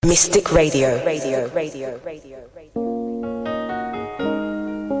Mystic Radio. Come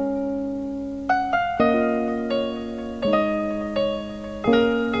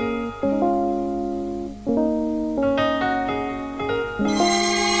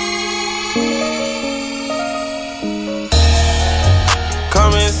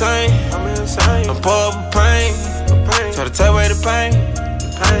insane. I'm full of pain. Try to take away the pain.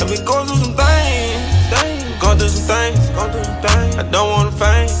 I've been going through some things. Going through some things. I don't want to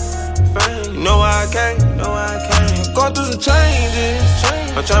fame. You know why I came. Going through some changes.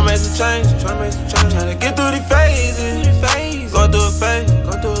 I'm trying to make some change. Trying to get through these phases. Going through a phase.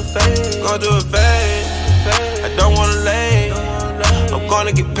 I don't want to lay. I'm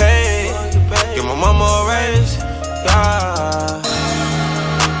gonna get paid. Give my mama a raise. Yeah.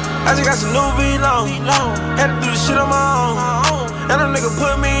 I just got some new V-Long. Had to do this shit on my own. And a nigga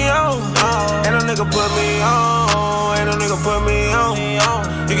put me on.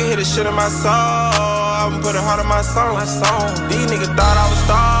 You can hear the shit in my soul. I'ma put it hard on my song. These niggas thought I was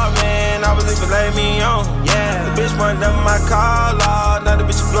starving. I was even lay me on. Yeah. The bitch wasn't never my call off. Now the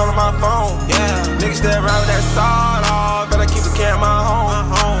bitch is blowing on my phone. Yeah. Niggas stay around with that sawed off. Better keep a cat in my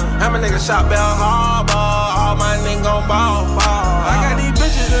home. I'm a nigga shot Bell Harbor. All my niggas gon' ball. I got these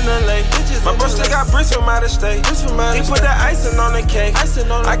bitches in the lake. My bro still got bricks from out of state. He put that icing on the cake.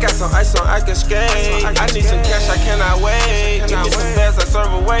 I got some ice on, I can skate. I need some cash, I cannot wait. Give me some bands, I serve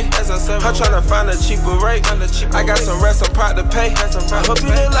away. I'm tryna find a cheaper rate. I got some rest, I'm proud to pay. I hope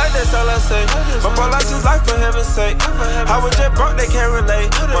you look like that's all I say. My bro likes his life for heaven's sake. I was just broke, they can't relate.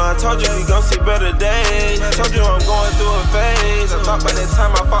 Well, I told you we gon' see better days. Told you I'm going through a phase. I thought by that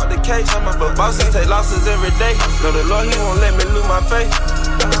time I fought the case. But bosses take losses every day. Know the Lord, he won't let me lose my faith.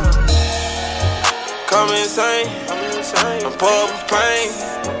 Come insane. I'm full of pain.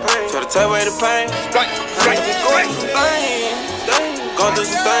 Try to take away the pain. Going through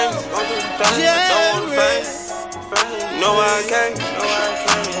some things. I don't want to fame. You know why I came.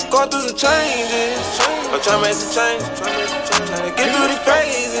 Going through some changes. I'm trying to make some change. Trying to get through these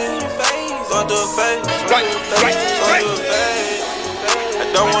phases. Going through a phase. I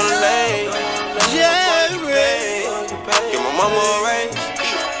don't want to lay. Give my mama a raise.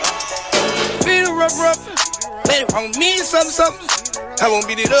 Rough. Let it on me something. I won't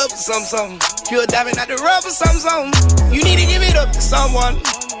beat it up for something. You're diving out the rough for something. You need to give it up to someone.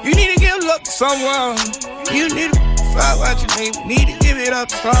 You need to give it up to someone. You need to find what you need to give it up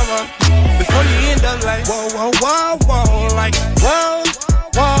to someone. Before you end up like whoa, like whoa.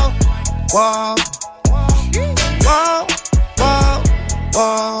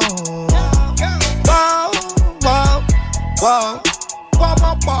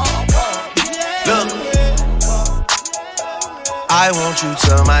 Look, I want you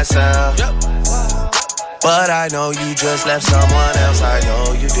to myself, but I know you just left someone else. I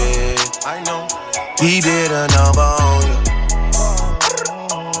know you did. He did a number on you.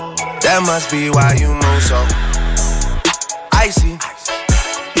 That must be why you move so icy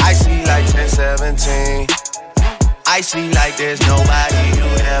like 1017. Icy like there's nobody you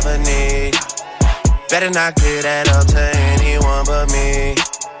ever need. Better not get that up to anyone but me.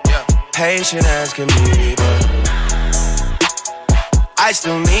 Patient as can be, but I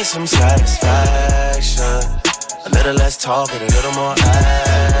still need some satisfaction. A little less talk and a little more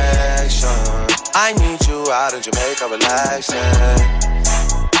action. I need you out in Jamaica relaxing.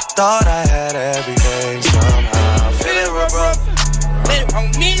 Thought I had everything somehow. Feeling rough. Let it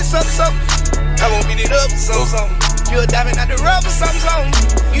on me something. I won't beat it up for something. You're diving out the rough for something.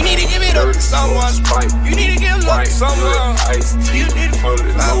 You need to give it up to someone. You need to give it up to someone. You need to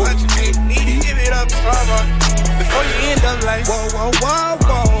find what you need to give it up to someone. Before you end up like whoa,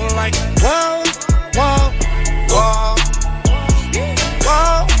 like whoa.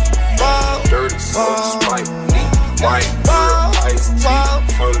 Dirty sauce, Sprite, white, iced tea,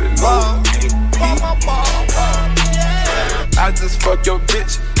 fully loaded. I just fuck your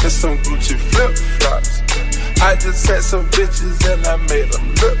bitch in some Gucci flip-flops. I just had some bitches and I made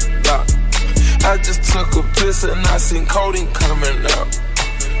them lip lock. I just took a piss and I seen codeine coming out.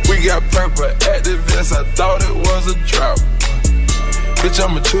 We got purple activists, I thought it was a drought. Bitch,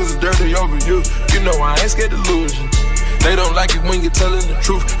 I'ma choose dirty over you. You know I ain't scared to lose you. They don't like it when you're telling the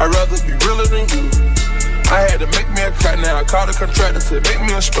truth. I'd rather be realer than you. I had to make me a cut, now I called a contractor to make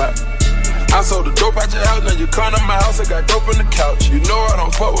me a spot. I sold the dope out your house, now you come to my house, I got dope on the couch. You know I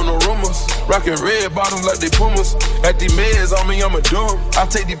don't fuck with no rumors. Rockin' red bottoms like they Pumas. Got these meds on me, I'ma do them. I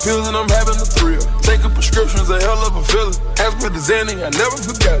take these pills and I'm having a thrill. Taking prescriptions, a hell of a feeling. As for the Xanny, I never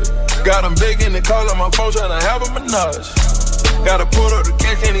forget it. Got them begging and calling my phone, tryna have a menage. Gotta pull up the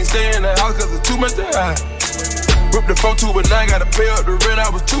cash, can't even stay in the house cause it's too much to hide. Whipped the 4-2, but now I gotta pay up the rent, I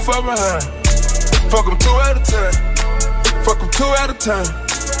was too far behind. Fuck them 2 at a time. Fuck them 2 at a time.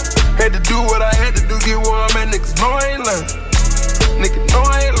 Had to do what I had to do, get where I'm at, niggas know I ain't lying. Niggas know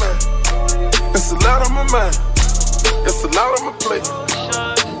I ain't lying. It's a lot on my mind. It's a lot on my plate.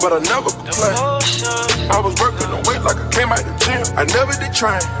 But I never complain. I was working the weight like I came out the gym. I never did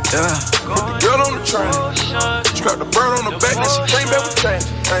train. Put the girl on the train. Strapped the bird on the back, then she came back with change.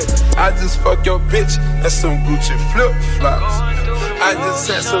 Hey, I just fuck your bitch and some Gucci flip flops. I just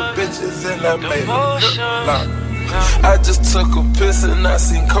had some bitches and I made them look lock. I just took a piss and I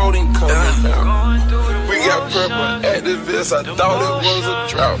seen codeine coming out. We got purple activists, I thought it was a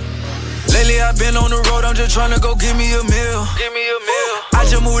drought. Lately I've been on the road, I'm just tryna go give me a meal. I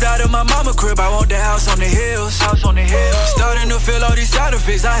just moved out of my mama crib, I want the house on the hills. Starting to feel all these side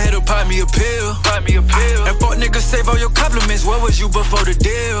effects, I had to pop me a pill. And fuck niggas, save all your compliments, where was you before the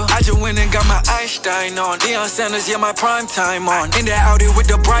deal? I just went and got my Einstein on. Deion Sanders, yeah, my prime time on. In that Audi with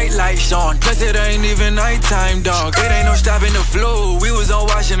the bright lights on. Plus it ain't even nighttime, dog. It ain't no stopping the flow. We was on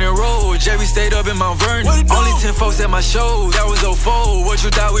Washington Road, Jerry stayed up in Mount Vernon. Only 10 folks at my show, that was 04. What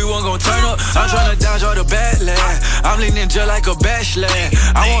you thought we weren't gon' turn up? I'm tryna dodge all the bad land. I'm leaning just like a bachelor.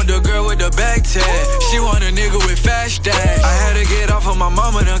 I want the girl with the back tag. She want a nigga with fast dash. I had to get off of my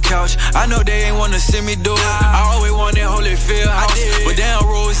mama the couch. I know they ain't wanna see me do it. I always wanted Holyfield house, but damn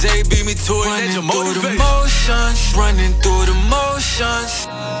Rose beat me to it. Running through the motions, running through the motions.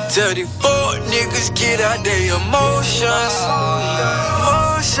 Tell these fuck niggas get out their emotions.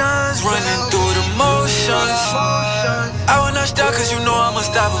 Motions, running through the motions. I will not stop cause you know I'm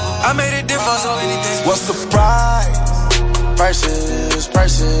unstoppable. I made a difference on anything. What's the price? Prices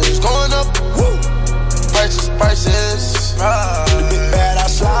going up. Woo. Prices. The big bad I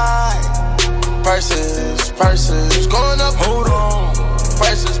slide. Prices going up. Hold on.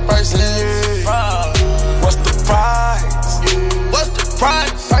 Prices. What's the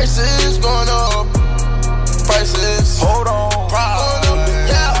price? Prices going up. Prices. Hold on. Going up.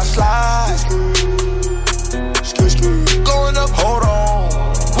 Yeah, I slide. Going up. Hold on.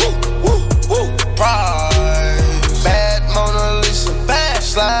 Woo. Price. Bad Mona Lisa. Bad.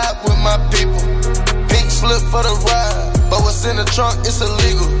 Slide with my people. Pink slip for the ride. But what's in the trunk, it's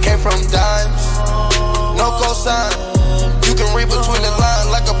illegal. Came from dimes. No cosign. You can read between the lines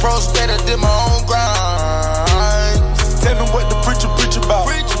like a pro skater. Did my own grind. Tell me what the preacher preach about.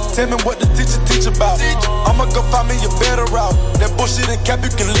 Tell me what the teacher teach about. I'ma go find me a better route. That bullshit and cap, you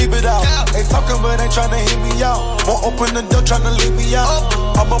can leave it out. Ain't talking but ain't tryna hear me out. Won't open the door tryna leave me out.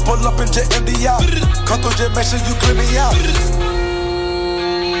 I'ma pull up and jet empty out. Come through, just make sure you clear me out.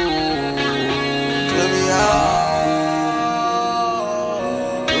 Clear me out.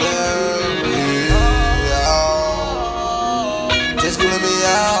 Just clear me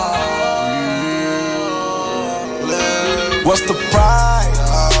out. What's the price?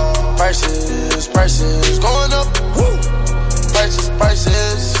 Prices going up. Woo.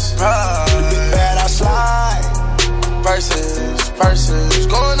 Prices. The big bad I slide. Prices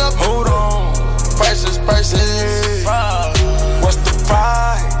going up. Hold on. Prices. What's the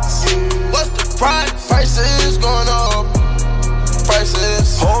price? Prices going up.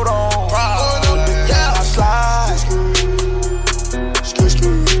 Prices. Hold on. Going up. Yeah, I slide.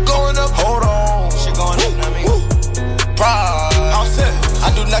 going up. Hold on. She going up, I mean. Price. I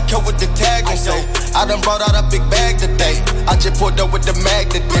do not care what the tag gon' say. I done brought out a big bag today. I just pulled up with the mag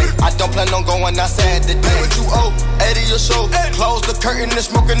today. I don't plan on going outside today. What you owe? 80 or so. Close the curtain and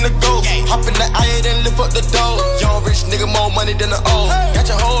smoking the ghost. Hop in the I8 and lift up the door. Young rich nigga, more money than the old. Got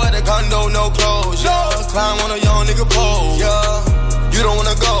your hoe at a condo, no clothes. Yeah, climb on a young nigga pole. Yeah, you don't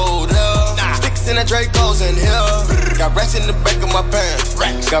wanna go there. Sticks in the Dracos in here. Got racks in the back of my pants.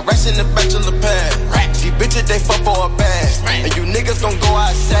 Got racks in the back of the pants. These bitches, they fuck for a bag. And you niggas gon' go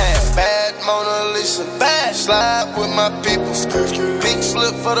outside. Bad Mona Lisa. Bad. Slide with my people. Pink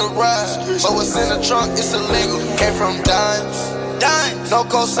slip for the ride. But what's in the trunk, it's illegal. Came from dimes. No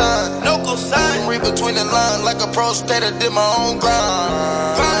cosign. Read between the lines like a pro skater. Did my own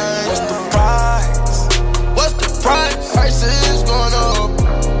grind. What's the price? Prices going up.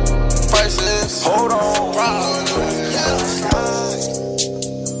 Prices. Hold on.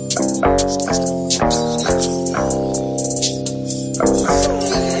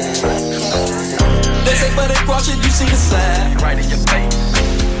 They say for that cross shit, you see the sign. Right in your face.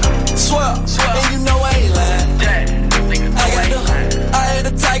 Swear, and you know I ain't lying. I had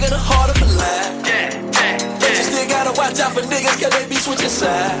the tiger, the heart of a lion. But you still gotta watch out for niggas, cause they be switching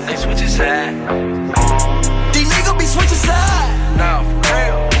sides. They switch his side. These niggas be switching sides. No, for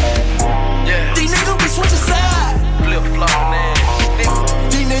real. Yeah. These niggas be switching sides. Flip flop ass.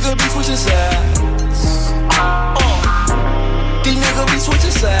 These niggas be switching sides.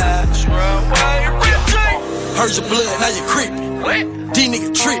 switching sides. Heard your blood, now you creepin'. D nigga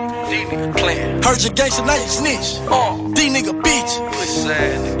trippin'. Heard your gangster, now you snitch. D nigga bitch.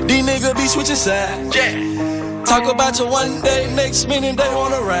 D nigga be switching sides. Talk about you one day, next minute they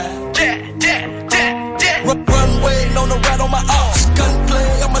wanna ride. Runway, on the ride on my ass.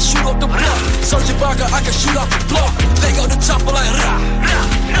 Gunplay, I'ma shoot up the block. Sergeant Barker, I can shoot off the block. They go to chopper like rah, rah,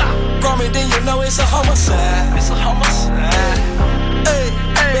 rah. From it, then you know it's a homicide. It's a homicide. Hey,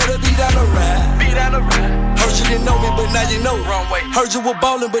 better be down the ride. Be down the ride. Heard you didn't know me, but now you know. Runway. Heard you were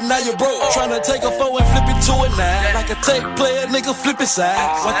ballin', but now you broke. Tryna take a 4 and flip it to a 9. Like a tape player, nigga flip it side.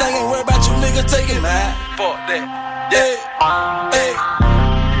 One thing ain't worried about you, nigga taking mine. Fuck that. Yeah, hey.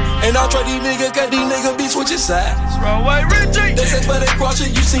 And I'll try these niggas, cause these niggas be switching sides. Runway Richie. They say for they cross you,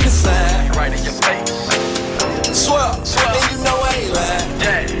 you see the sign. Right in your face. Swear, and you know I ain't lying.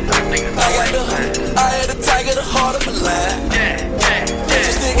 I had the tiger, the heart of a lion. You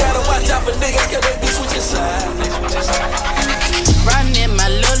still gotta watch out for niggas, cause they be switching sides. Riding in my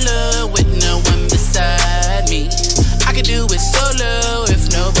Lola with no one beside me. I could do it solo if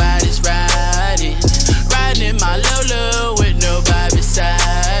nobody's riding. Riding in my Lola with nobody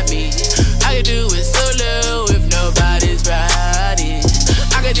beside me. I could do it solo if nobody's riding.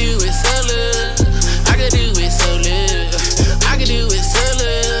 I could do it solo. I could do it solo. I could do it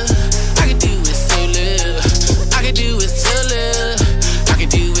solo. I could do it solo. I could do it solo. I could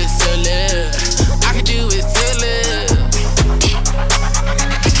do it solo. I could do it solo.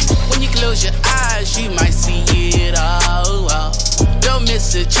 When you close your eyes, you might see it all. Don't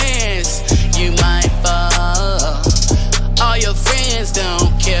miss a chance, you might fall. All your friends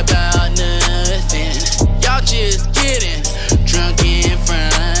don't care about nothing. Y'all just getting drunk and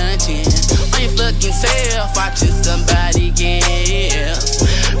frontin'. On your fucking self, watching somebody else.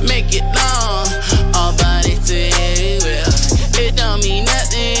 Make it long, all by themselves. It don't mean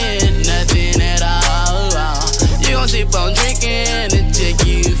nothing, nothing at all. You gon' keep on drinking until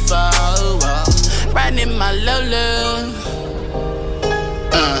you fall. Riding in my Lolo.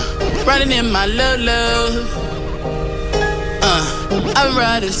 Riding in my Lolo. I'm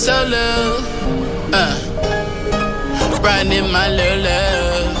riding solo. Riding in my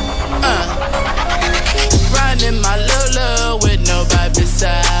Lolo. Riding in my Lolo with nobody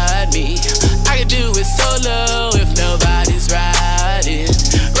beside me. I can do it solo if nobody's riding.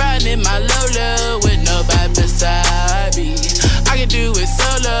 Riding in my Lolo with nobody beside me. I can do it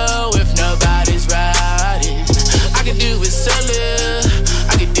solo if nobody's riding. I can do it solo.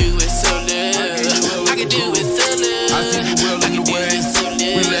 I can do it solo. I can do it solo. I see you well in the way.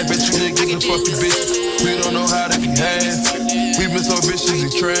 We laugh at you niggas and fuck you bitch. We don't know how to behave. We been so vicious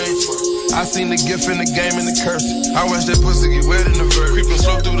and trash. I seen the gift in the game and the curse. I watch that pussy get wet in the verse. Creepin'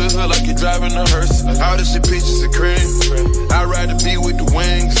 slow through the hood like you driving a hearse. All this shit peaches and cream. I ride the beat with the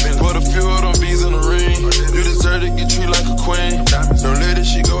wings. Put a few of them bees in the ring. You deserve to get treated like a queen. Don't let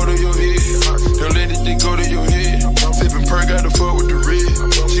this shit go to your head. Don't let it go to your head. Sippin' perk, got the fuck with the red.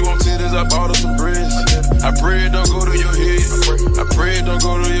 She want titties, I bought her some breads. I pray it don't go to your head. I pray it don't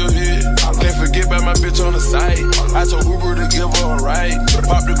go to your head. Can't forget about my bitch on the side. I told Uber to give her a ride.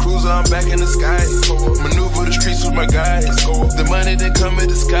 Pop the cruiser, I'm back in the sky. Maneuver the streets with my guys. The money didn't come in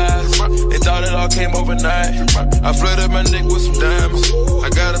disguise. They thought it all came overnight. I flooded my neck with some diamonds. I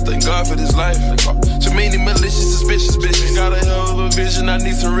gotta thank God for this life. Too many malicious, suspicious bitches. Got a hell of a vision, I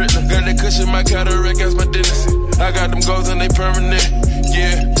need some written. Got that cushion, my cataract as my dentist. I got them goals and they permanent.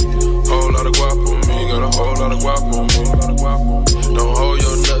 Yeah. Whole lot of guap on me. Got a whole lot of guap on me. Don't hold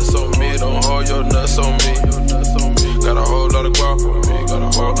your nuts on me. Don't hold your nuts on me. Got a whole lot of guap on me. Got a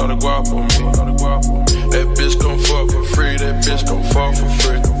whole lot of guap on me. That bitch gon' fuck for free. That bitch gon' fuck for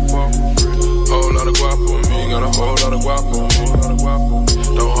free. Whole lot of guap on me. Got a whole lot of guap on me.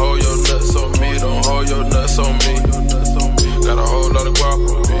 Don't hold your nuts on me. Don't hold your nuts on me. Got a whole lot of guap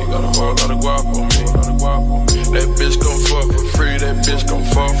on me. Got a whole lot of guap on me. That bitch gon' fuck for free. That bitch gon'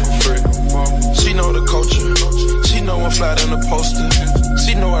 fuck for free. She know the culture. She know I'm fly than the poster.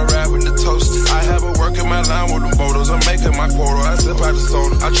 She know I ride with the toaster. I have her working my line with them boulders. I'm making my quota. I sip out the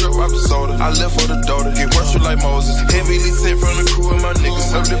soda. I trip out the soda. I live for the daughter. Get worship like Moses. Heavily sent from the crew and my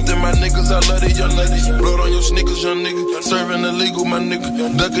niggas. Uplifting my niggas. I love these young ladies. Blood on your sneakers, young nigga. Serving illegal, my nigga.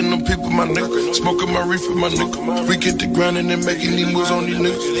 Ducking them people, my nigga. Smoking my reefer, my nigga. We get the grinding and making these moves on these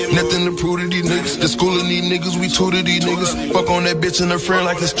niggas. Nothing to prove to these niggas. The schooling these niggas. We two to these niggas. Fuck on that bitch and her friend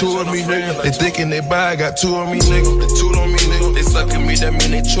like it's two of me, nigga. They thinking they buy, I got two on me, nigga. They two on me, nigga. They sucking me, that mean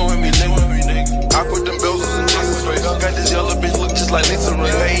they chewing me, nigga. I put them bells in Jesus' face. Got this yellow bitch look just like Lisa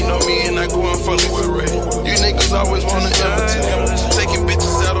Ray. They ain't know me and I go and fuck with Ray. You niggas always wanna imitate. Taking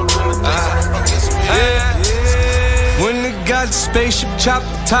bitches out on the things. When the got the spaceship, chop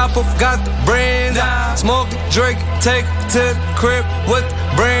the top off, got the brand out. Smoke a Drake, take it to the crib with the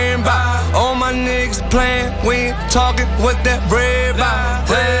brand by. All my niggas playing, we ain't talking with that bread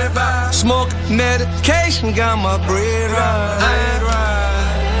by. Smoke medication, got my bread right.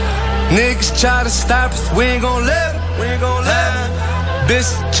 Niggas try to stop us, we ain't gon' let them, we ain't gon' let them.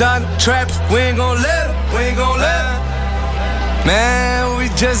 Bitch try to trap us, we ain't gon' let them, we ain't gon' let them. Man, we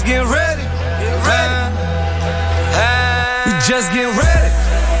just getting ready, we just getting ready.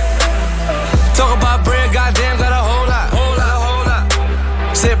 Talk about bread, goddamn, got a whole lot.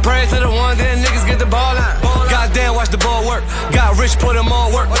 Said pray to the one, then niggas get the ball out. Goddamn, watch the ball work. Got rich, put them all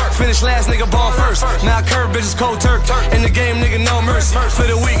work. Finish last, nigga, ball first. Now I curve bitches cold turk. In the game, nigga, no mercy. For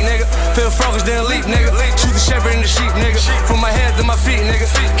the weak, nigga. Feel focused, then leap, nigga. Shoot the shepherd in the sheep, nigga. From my head to my feet, nigga.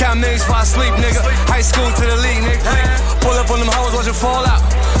 Count millions before I sleep, nigga. High school to the league, nigga. Pull up on them hoes, watch it fall out.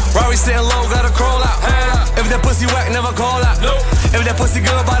 Rory sitting low, gotta crawl out. If that pussy whack, never call out. If that pussy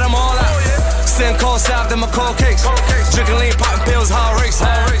good, buy them all out. Send call south, then my cold case. Drinking lean, popping pills, hard race.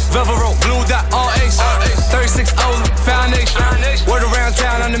 Velvet rope, blue dot, all ace. 36 O's, foundation. Word around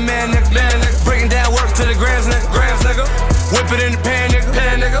town, I'm the man, nigga. Breaking down work to the grams, nigga. Whip it in the pan, nigga.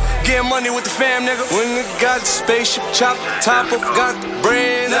 Getting money with the fam, nigga. When the got the spaceship, chop the top off, got the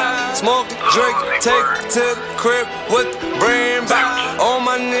brand out. Smoke a Drake, take it to the crib with the brand by. All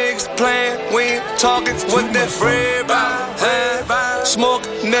my niggas playing, we ain't talking with that bread by. Smoke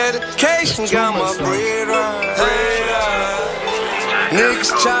medication, got my bread right.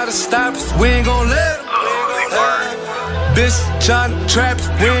 Niggas try to stop us, we ain't gon' let them. Bitch try to trap us,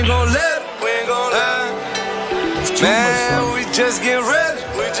 we ain't gon' let them. Man, we just getting ready.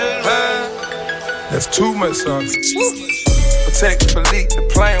 That's too much sauce. Protect Philippe, the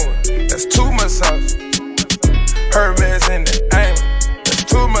plain one. That's too much sauce. Hermes in the aim. That's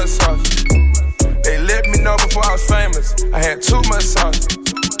too much sauce. They let me know before I was famous. I had too much sauce.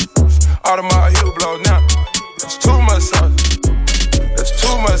 Audemars heel blow now. That's too much sauce. That's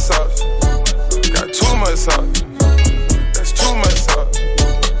too much sauce. Got too much sauce. That's too much sauce.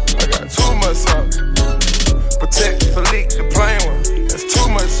 I got too much sauce. Protect Philippe, the plain one. That's too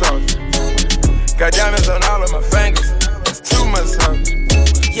much sauce. Got diamonds on all of my fingers. That's too much sauce.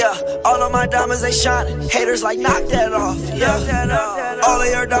 Yeah, all of my diamonds they shining. Haters like knock that off. Yeah, all of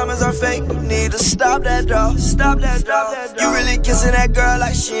your diamonds are fake. You need to stop that dog. You really kissing that girl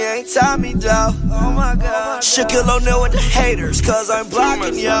like she ain't Tommy dog. Oh my God. Shaquille O'Neal with the haters, cause I'm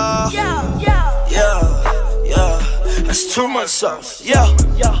blocking y'all. Yeah, that's too much sauce. Yeah,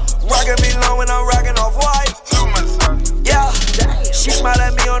 rockin' me low when I'm rockin' off white. Too much sauce. Yeah, she smiled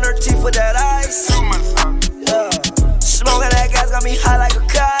at me on her teeth with that ice. Too much sauce. Yeah, smoking that gas got me high like a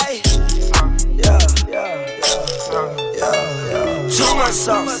kite. Yeah. Too much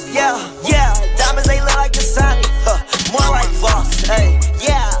sauce. Yeah. Diamonds they look like Dasani, more like Voss. Hey,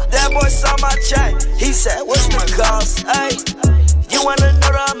 yeah. That boy saw my chain. He said, "What's the cost?" Hey, you wanna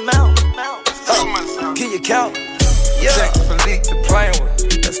know the amount? Can you count? Yeah. Check Philippe, the plain one.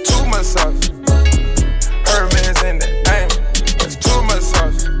 That's too much sauce. Hermes in the aim. That's too much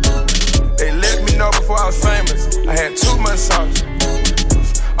sauce. They let me know before I was famous. I had too much sauce.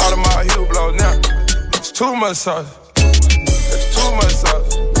 Audemars heel blow now. That's too much sauce. That's too much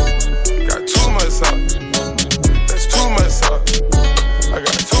sauce. Got too much sauce. That's too much sauce. I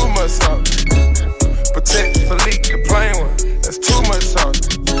got too much sauce. Protect Philippe, the plain one. That's too much sauce.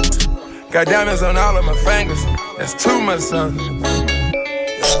 Got diamonds on all of my fingers. That's too much sauce.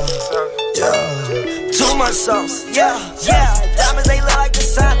 Too much sauce. Yeah. Diamonds they look like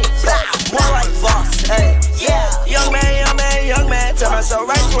Dasani, more like Voss. Hey, yeah. Young man, turn myself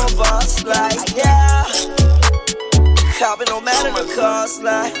right to a boss. Like, yeah. Copping no matter the cost.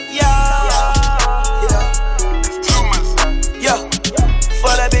 Like, yeah. Too much sauce. Yeah.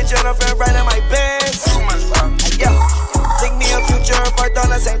 For that bitch and her friend right in my Benz. Too much sauce. Yeah. Think me a future if I thought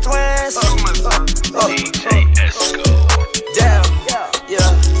the same twins. Too much sauce. DJ Esco. Damn.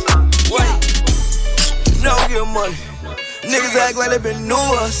 Yeah. Wait. No get money. Niggas act like they been new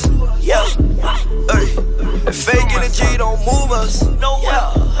us. Yeah. Fake energy don't move us. No way.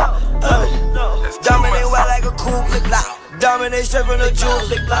 Dominate well like a cool click loud. Dominate straight from the jewel.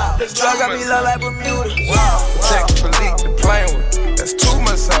 Drug got me look like Bermuda. Check Philippe, the plain one. That's too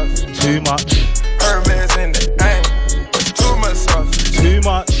much sauce. Too much. Hermes in the aim. That's too much sauce. Too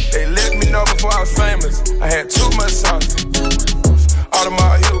much. They let me know before I was famous. I had too much sauce.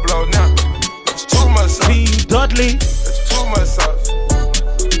 Audemars heel blow now. That's too much sauce. Team Dudley. That's too much sauce.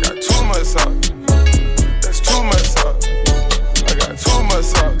 Got too much sauce. That's too much sauce. I got too much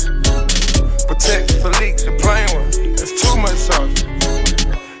sauce. Protect Philippe, the plain one. That's too much sauce.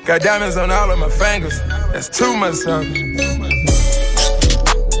 Got diamonds on all of my fingers. That's too much sauce.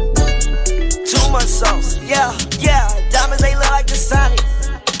 Too much sauce. Yeah, yeah. Diamonds, they look like the Sonic.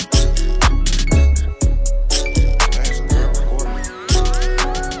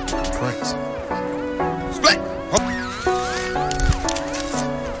 Prince.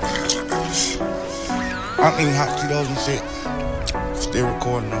 I'm eating hot Cheetos and shit. Still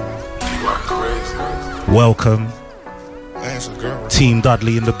recording on me. Welcome. Man, girl. Team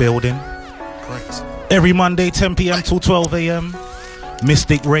Dudley in the building. Prince. Every Monday, 10 p.m. till 12 a.m.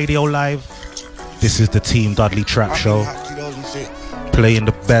 Mystic Radio Live. This is the Team Dudley Trap Show. Playing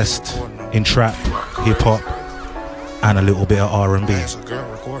the best in trap, hip-hop, and a little bit of R&B.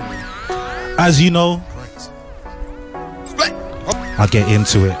 As you know, I get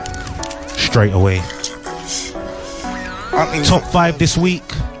into it straight away. Top 5 this week.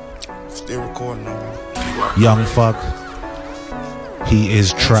 Still recording on me. Young Thug. He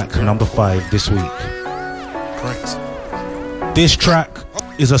is track number 5 this week. Prince. This track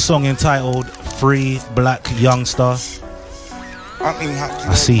is a song entitled Free Black Youngster.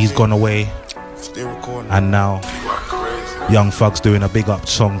 I see he's gone away, and now Young Thug's doing a big up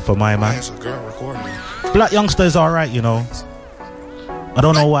song for my man. Black Youngster is alright, you know. I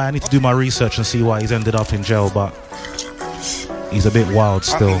don't know why. I need to do my research and see why he's ended up in jail, but he's a bit wild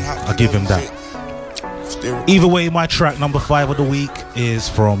still. I'll give him that. Either way, my track number 5 of the week is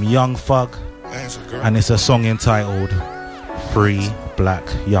from Young Thug, and it's a song entitled Free Black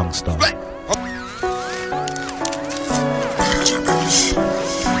Youngster.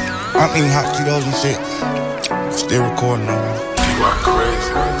 I'm eating hot Cheetos and shit. Still recording on me.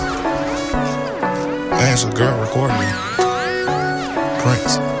 Man, it's a girl recording me.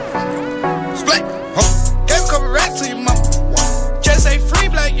 Prince. Split. Gave a couple racks to your mama. Just say free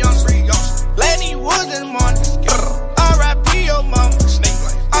black youngster. Lady Woods in the morning. R.I.P. your mama.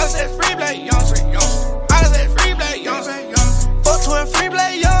 I said free black youngster. I said free black youngster. Fuck to a free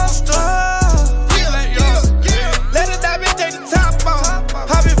black youngster. Free black youngster. Let it die, bitch, take the top off.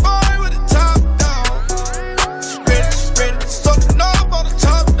 Hop it forward with the top dog. Spread it, soaking up on the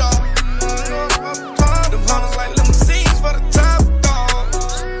top dog. Them hunters like limousines for the top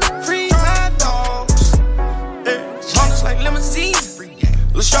dogs. Free hot dogs. Hunters like limousines.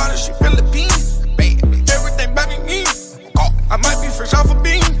 Lil' shawty, she Philippines. Everything baby me. I might be fresh off a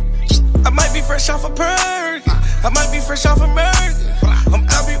bean. I might be fresh off a perk. I might be fresh off a murder. I'm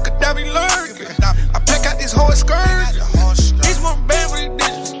Abby Kadabi lurking. I pack out this whole skirt. These more bad with the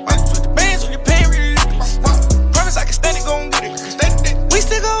digits. With the bands on your pants ridiculous. Promise I can stand it, gon' get it. We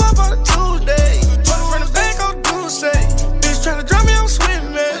still go up on a Tuesday. From the back on Tuesday. Bitch tryna drop me, I'm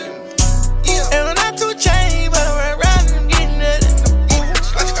swimming. And I'm not too chain, but I'm riding and getting it.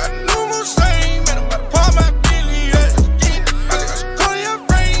 I just got a new mood same, and I'm about to pop my Billy. I just got call your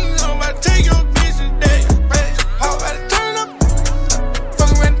brains, I'm about to take your bitch today. How about to turn up?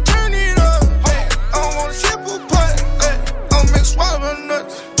 Fucking ready to turn it up. I don't want a simple putt. I'm make swallow my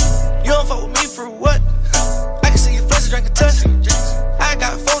nuts. You don't fuck with me for what? I can see your flesh drink a touch. I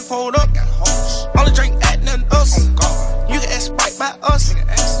got folks pulled up. Only drink at nothing else. You can ask Sprite by us.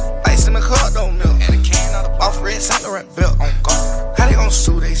 Ice in the cup, don't milk. And a can out of off red Saint Laurent belt. How they gon'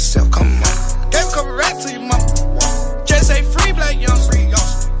 sue they self? Come on. Gave a couple racks to your mama. Just say free black youngster.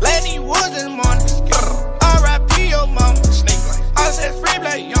 Lady Woods in the morning. R.I.P. your mama. I said free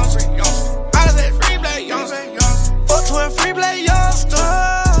black youngster. I said free black youngster. Fuck to a free black youngster.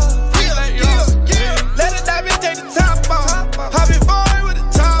 Free black youngster. Let it die, bitch, take the top off. Hop it forward with the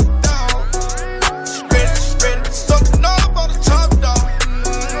top dog. Spread it, soaking up on the top dog.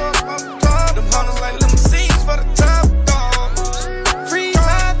 Them hunters like limousines for the top dogs. Free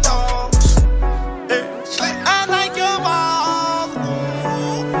hot dogs. I like your mom.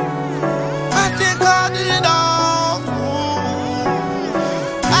 I just called it dog.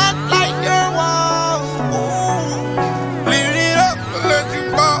 I like your mom. Leave it up and let you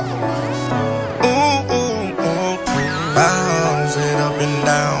ball. Bounce it up and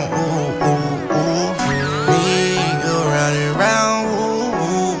down. Me go round and round.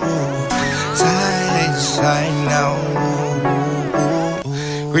 Side to side now.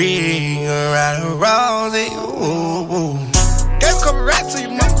 Ring around and round it. Gave a couple racks to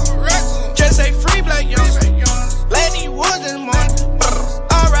your mama. Just say free black youngster. Lady Woods in the morning.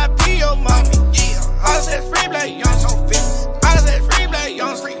 R.I.P. your mama. I said free black youngster. I said free black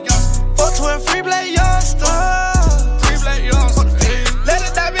youngster. Fuck to a free black youngster. Free black youngster. Let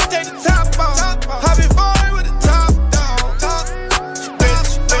it die, bitch, take the top off. Hop it forward with the top dog.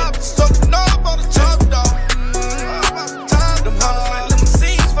 Soaking up on the top dog. Them hunters like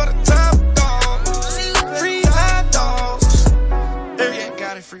limousines for the top dogs. Free hot dogs. Yeah,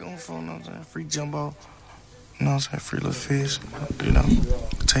 got it. Free on phone, free jumbo. You know what I'm saying? Free little fish. You know,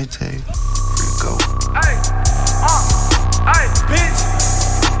 Tay-Tay. Free to go. Hey, bitch.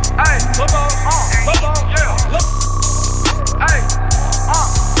 Hey,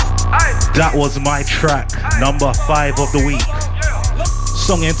 that was my track, number 5 of the week.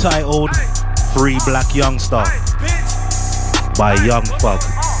 Song entitled Free Black Youngster by Young Thug.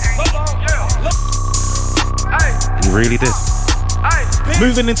 He really did.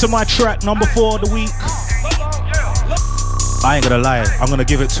 Moving into my track, number 4 of the week. I ain't gonna lie, I'm gonna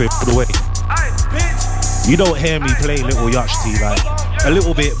give it to him all the way. You don't hear me play Little Yacht T, like a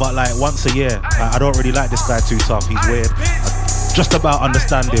little bit, but like once a year. I don't really like this guy too tough. He's weird. I just about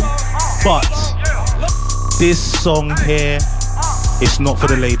understand him. But this song here, it's not for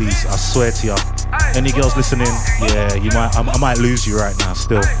the ladies. I swear to you. Any girls listening? Yeah, you might. I might lose you right now.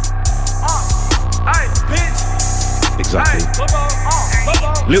 Still. Exactly.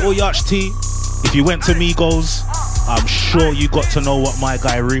 Little Yacht T. If you went to Migos, I'm sure you got to know what my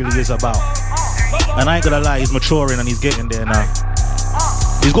guy really is about. And I ain't gonna lie, he's maturing and he's getting there now.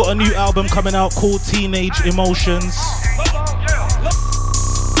 He's got a new album coming out called Teenage Emotions.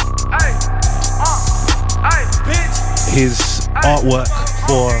 His artwork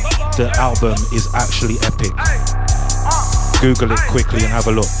for the album is actually epic. Google it quickly and have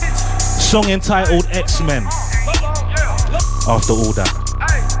a look. Song entitled X-Men. After all that.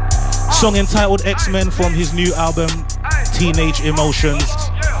 Song entitled X-Men from his new album Teenage Emotions.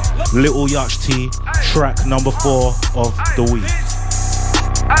 Little Yacht T, track number 4 of the week.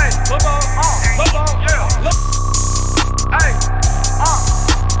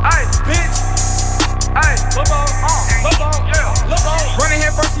 Running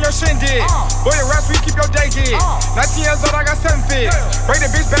head first in your shindig. Boy, your raps, we keep your day gig. 19 years old, I got 7 figs. Break the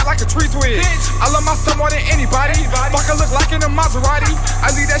bitch back like a tree twig. I love my son more than anybody. Fuck, I look like in a Maserati.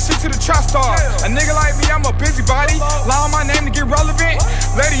 I leave that shit to the trap stars. A nigga like me, I'm a busybody. Lie on my name to get relevant.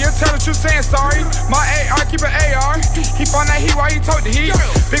 Lady, you'll tell the truth, saying sorry. My AR, keep an AR. He found that heat while he told the heat.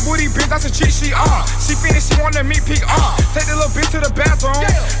 Big booty bitch, that's a cheat sheet, She finished, she wanted meat peek, Take the little bitch to the bathroom.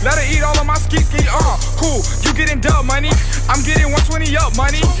 Let her eat all of my ski, Cool, you getting dub money. I'm getting 120 up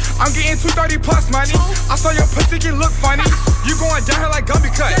money. I'm getting 230 plus money. I saw your pussy get look funny. You going down here like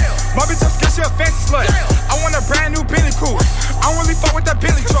Gumby cut. My bitch, I'm scared she a fancy slut. I want a brand new Bentley coupe. I don't really fuck with that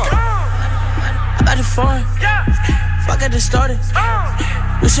Bentley truck. I got the phone. Fuck, I just started.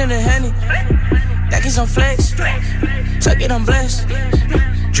 Listen to Henny. That is on flex. Tuck it, I'm blessed.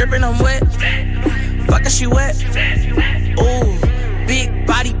 Drippin', I'm wet. Fuck, she wet. Ooh, big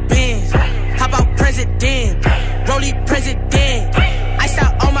body bends. How about president? Rolly president. Iced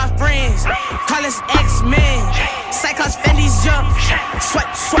out all my friends. Call us X-Men. Cyclops, Fendi's jump.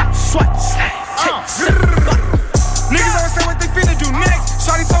 Swat, swat, swat. Niggas always say what they finna do next.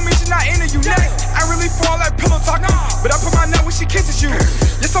 Shawty told me she not into you next. I really for all that pillow talking, but I put my nut when she kisses you.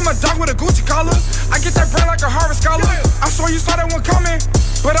 Yes, I'm a dog with a Gucci collar. I get that brand like a Harvard scholar. I'm sure you saw that one coming,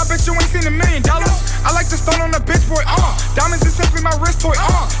 but I bet you ain't seen $1 million. I like the stone on the bitch boy, Diamonds is simply my wrist toy,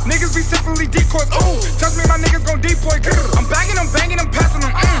 Niggas be simply decoys, Trust me, my niggas gon' deploy, I'm bagging them, banging them, passing them,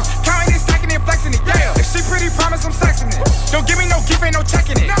 Counting it, stacking it, flexing it, yeah. If she pretty, promise I'm sexing it. Don't give me no gift, ain't no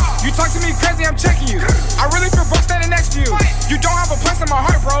checking it. You talk to me crazy, I'm checking you. I really feel broke standing next to you. You don't have a place in my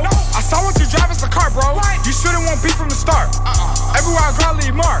heart, bro. I saw what you drive, it's a car, bro. You shouldn't want beef from the start. Everywhere I go, I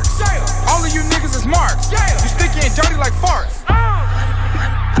leave marks. All of you niggas is marks. You sticky and dirty like farts.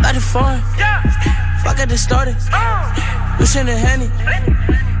 I got the phone. Fuck, I just started. Listen to Henny.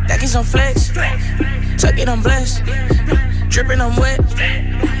 That is on flex. Tuck it, I'm blessed. Drippin', I'm wet.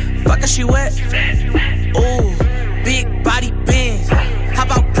 Fuck, she wet. Ooh, big body bends. How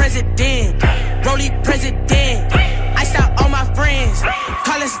about president? Rolly president. Iced out all my friends.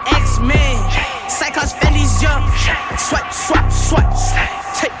 Call us X-Men. Cyclops, Fendi's jump. Swat, swat, swat.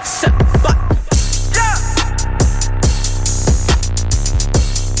 Take some fuck.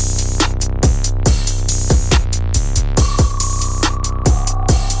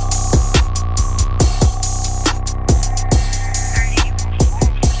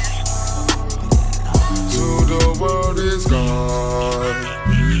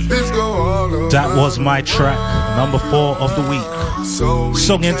 That was my track, number 4 of the week.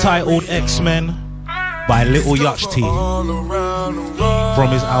 Song entitled X-Men by Little Yacht T from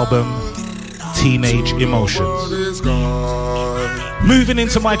his album Teenage Emotions. Moving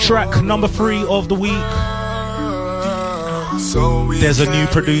into my track, number 3 of the week. There's a new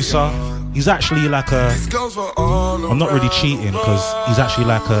producer. He's actually like a, I'm not really cheating because he's actually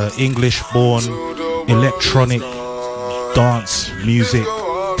like a English-born electronic dance music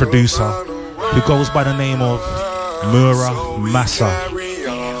producer who goes by the name of Mura Massa.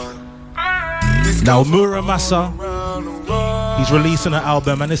 Now Muramasa, he's releasing an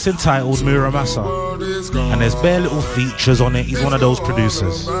album and it's entitled Muramasa, and there's bare little features on it. He's one of those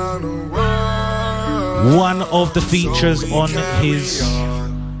producers. One of the features on his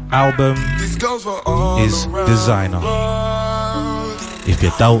album is Designer. If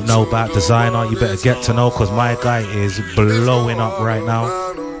you don't know about Designer, you better get to know, because my guy is blowing up right now,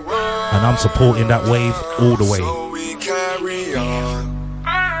 and I'm supporting that wave all the way.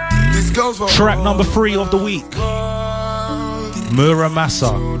 Track number 3 of the week,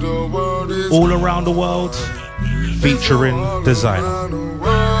 Muramasa, All Around the World, featuring Designer.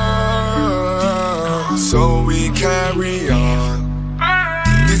 So we carry on.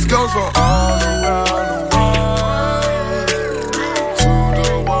 This goes for all around the world. To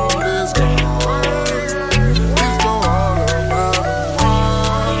the world is gone. This go all around the world.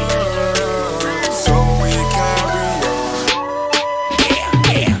 So we carry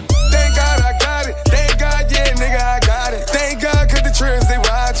on. Thank God I got it. Thank God, yeah, nigga, I got it. Thank God, cause the trends they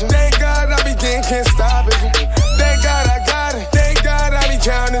watching. Thank God I begin, can't stop it. Thank God I got it. Thank God I be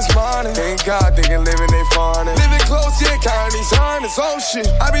counting this money. Thank God they can live in they farming. Living close, yeah, counting these hundreds. Oh shit,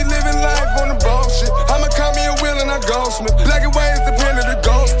 I be living life on the bullshit. I'ma call me a wheel and I ghostman. Black and white is the pen of the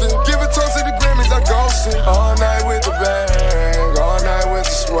ghosting. Give a toast to the Grammys, I ghosting. All night with the bang, all night with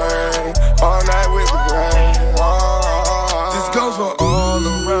the swing, all night with the bang. This goes for all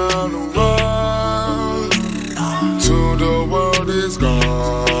around the world. To the world is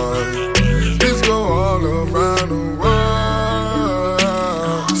gone. This go all around the world.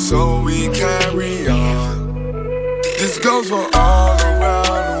 So we carry on. This goes for all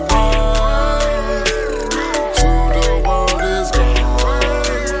around the world. To the world is gone.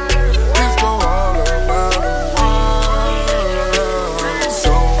 This go all around the world.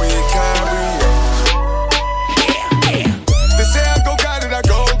 So we carry on. They say I go got it, I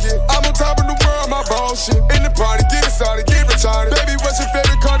go get. I'm on top of the world, my bullshit. In the party, get it started, get retarded. Baby, what's your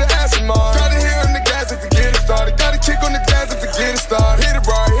favorite car to ask him on? Gotta hit on the gas if to get it started. Gotta kick on the gas if to get it started. Hit it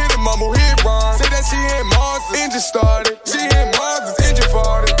right, hit it mumble, hit it rhyme. Say that she ain't Mars, engine started. She ain't Mars, engine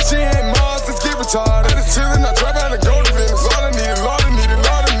farted. She ain't Mars, get retarded. I just chillin', I trap out and go to business. Lord, I need it, Lord, I need it,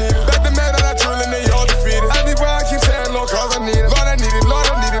 Lord, I need it. Back the man that I drillin', they all defeated. I be where I keep saying, Lord, cause I need it. Lord, I need it, Lord,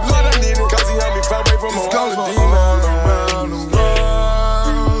 I need it, Lord, I need it. Cause he helped me fight away from all the demons. All around the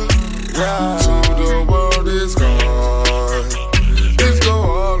world, yeah. To the world is gone. This go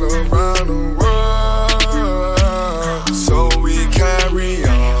all around the world. So we carry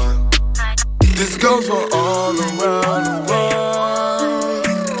on. This goes for all around the world.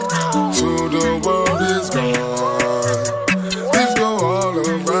 To the world is gone. This go all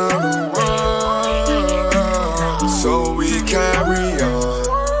around the world. So we carry on.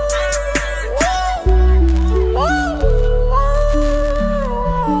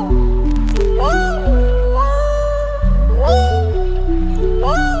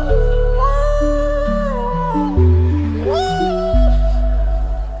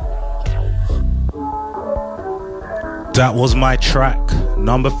 That was my track,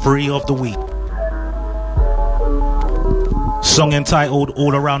 number 3 of the week. Song entitled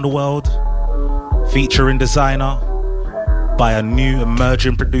All Around the World, featuring Designer, by a new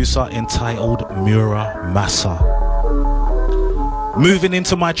emerging producer entitled Muramasa. Moving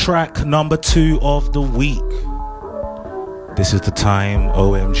into my track, number 2 of the week. This is the time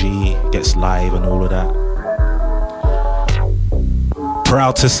OMG gets live and all of that.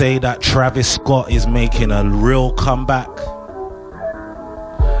 Proud to say that Travis Scott is making a real comeback.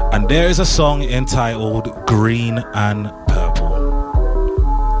 And there is a song entitled Green and Purple.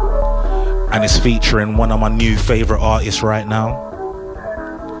 And it's featuring one of my new favorite artists right now.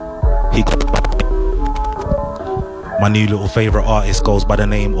 My new little favorite artist goes by the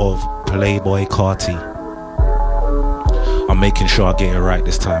name of Playboy Carti. I'm making sure I get it right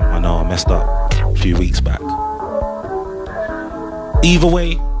this time. I know I messed up a few weeks back. Either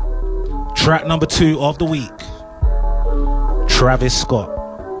way, track number 2 of the week, Travis Scott,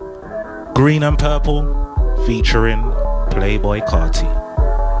 Green and Purple, featuring Playboy Carti.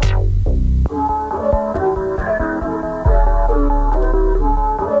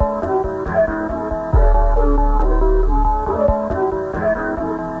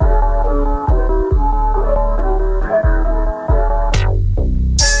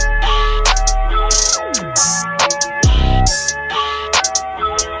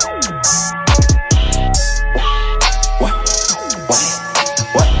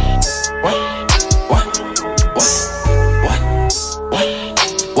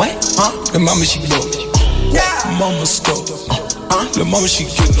 Mama, she broke. Mama stole. The mama, she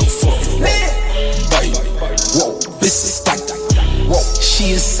get no fuck. Bite. Whoa. This is tight. Whoa.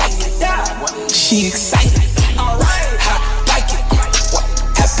 She is psychic. She she excited. Hot like it.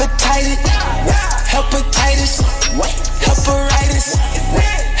 Hepatitis. Hepatitis. Heparitis.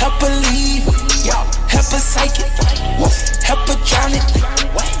 Hepaleave. Hepapsychic. Hepatronic.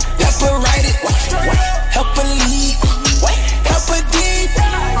 Heparitis. Hepaleave. Hepadeep.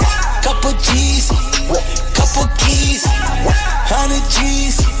 Couple G's. Couple keys. 100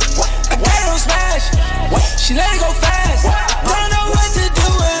 G's. I got it on smash. She let it go fast. Don't know what to do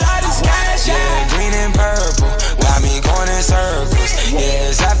with all this cash. Yeah, green and purple got me going in circles. Yeah,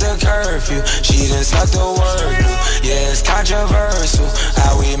 it's after curfew. She done suck the word through. Yeah, it's controversial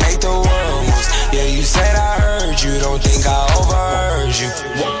how we make the world moves. Yeah, you said I heard you. Don't think I overheard you.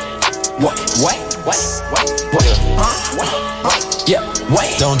 What? Yeah,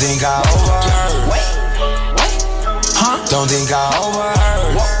 wait. Don't think I overheard. Don't think I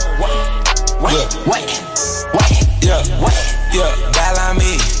overheard. Yeah, bad like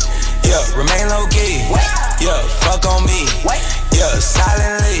me. Yeah, remain low key. Yeah, fuck on me. Yeah,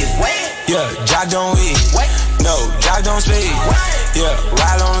 silently. Yeah, jock don't eat. No, jock don't speak. Yeah,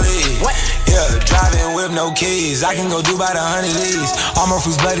 ride on lead. Yeah, driving with no keys. I can go do about 100 of these. All my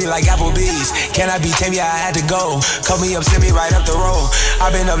fruits bloody like Applebee's. Can I be tame? Yeah, I had to go. Cut me up, send me right up the road.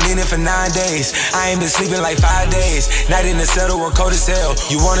 I've been up leaning for 9 days. I ain't been sleeping like 5 days. Night in the settle, we're cold as hell.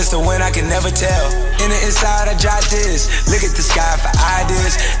 You want us to win, I can never tell. In the inside, I jot this. Look at the sky for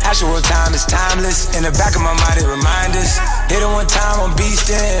ideas. Actual time is timeless. In the back of my mind, it reminds us. Hit it one time, I'm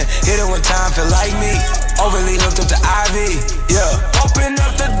beastin'. Hit it one time, feel like me. Overly hooked up to Ivy. Yeah, open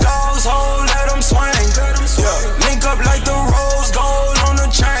up the doors, hole, let them swing. Yeah, link up like the rose gold on the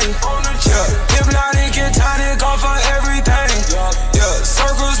chain. Yeah, hypnotic and tonic off of everything. Yeah,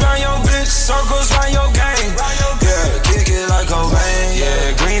 circles round your bitch, circles round your game. Yeah, kick it like Cobain.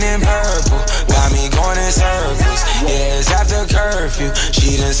 Yeah, green and purple got me going in circles. Yeah, it's after curfew.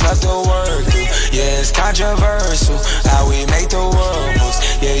 She done sucked the word through. Yeah, it's controversial how we make the world moves.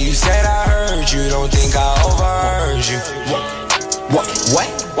 Yeah, you said I heard you. Don't think I overheard you. What?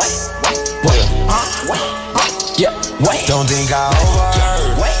 Yeah, wait. Don't think I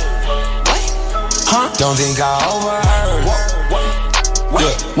overheard. Don't think I overheard.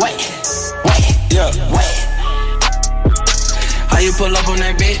 Yeah, wait. How you pull up on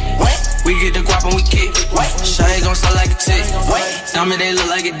that bitch? We get the guap and we kick. Shawty gon' sell like a tick. Diamond they look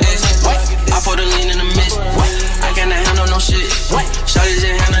like a dish. I put a lean in the mist. I cannot handle no shit. Shawty just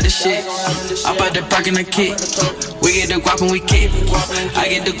handle the shit. I put the perk in the kick. We get the guap and we kick. I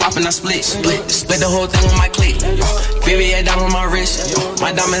get the guap and I split the whole thing with my clique. Baby, I down on my wrist.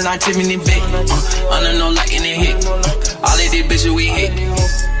 My diamonds not Tiffany big. Under no light in the hit. All of these bitches we hit.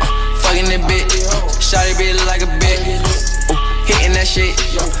 Fucking that bitch. Shawty bitch look like a bitch. Hitting that shit.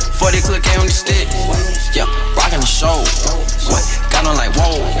 40 click on the stick. Yeah, rocking the show. What? Got on like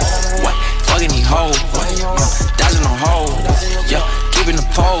whoa. What? Fucking these hoes. Dodging on hold. Yeah, keeping the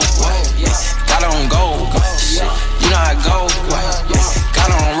pole. Yeah, got on gold. You know how I go. Yeah,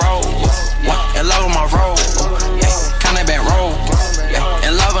 got on roll. In love with my roll. Yeah, kinda back roll. Yeah,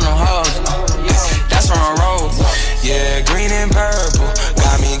 in love with them hoes. Yeah, that's where I roll. Yeah, green and purple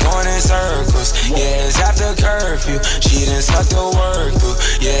got me going in circles. Yeah, it's after curfew. She done suck the word through.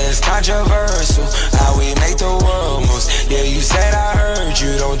 Yeah, it's controversial how we make the world moves. Yeah, you said I heard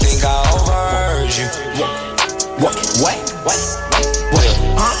you. Don't think I overheard you. What?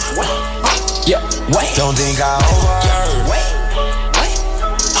 Yeah, wait. Don't think I overheard.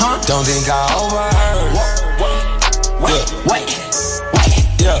 Don't think I overheard.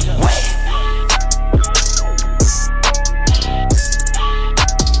 Yeah, wait.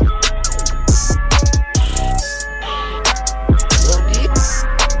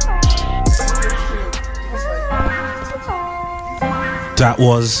 That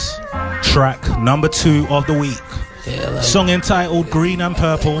was track number 2 of the week. Song entitled Green and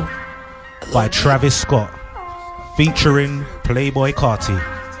Purple by Travis Scott, featuring Playboy Carti.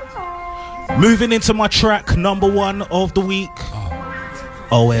 Moving into my track number 1 of the week,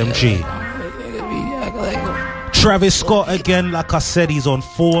 OMG. Travis Scott again, like I said, he's on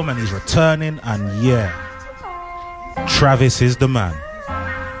form and he's returning, and yeah, Travis is the man.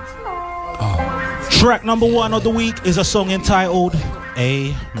 Track number 1 of the week is a song entitled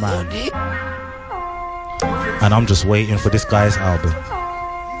Amen. And I'm just waiting for this guy's album.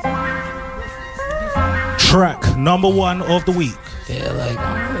 Track number 1 of the week,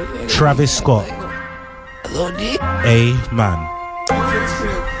 Travis Scott, Amen.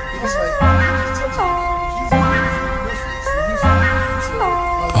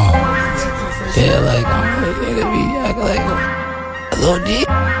 Feel like I'm gonna be acting like a little deep.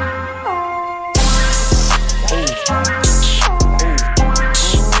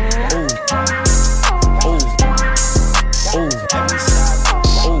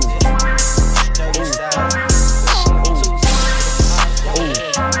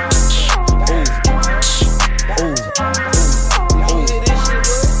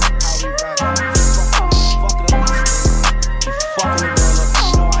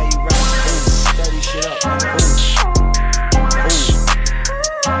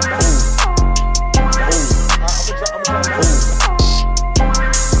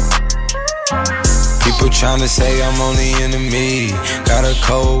 tryna say I'm on the enemy. Got a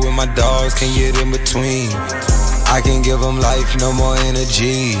code with my dogs, can't get in between. I can give them life, no more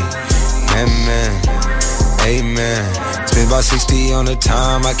energy. Amen, amen. Spent about 60 on the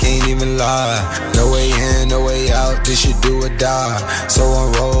time, I can't even lie. No way in, no way out, this shit do or die. So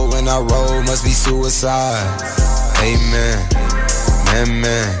on road, when I roll, must be suicide. Amen,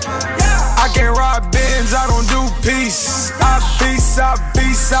 amen. I can't ride Benz, I don't do peace. I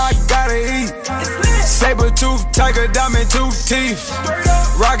beast, I gotta eat. Saber tooth, tiger, diamond tooth teeth.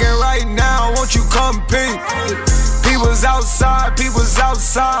 Rockin' right now, won't you come peep? People's outside.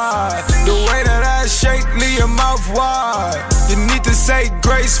 The way that I shake, leave your mouth wide. You need to say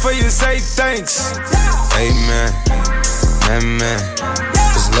grace for you say thanks. Amen, amen.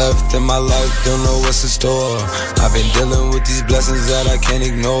 What's left in my life, don't know what's in store. I've been dealing with these blessings that I can't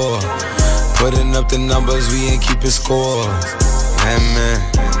ignore. Putting up the numbers, we ain't keeping score. Amen,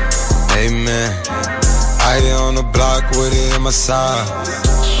 amen. I get on the block with it in my side.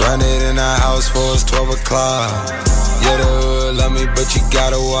 Run it in our house for it's 12 o'clock. Yeah, the hood love me, but you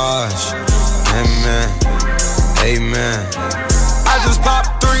gotta watch. Amen, amen. I just pop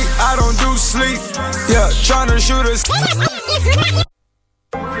 3, I don't do sleep. Yeah, tryna shoot us.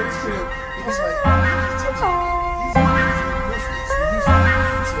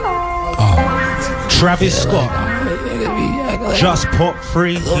 Travis Scott just pop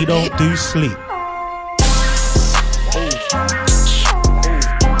 3, he don't do sleep.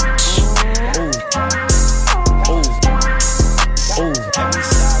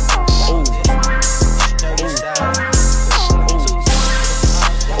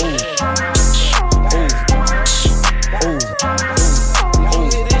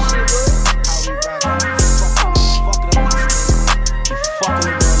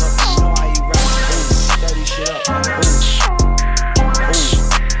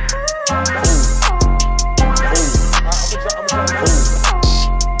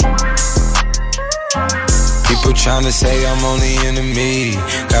 Tryna say I'm on the enemy.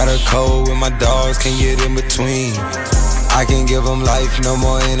 Got a code with my dogs, can't get in between. I can give them life, no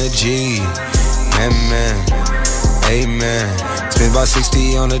more energy. Amen, amen. Spent about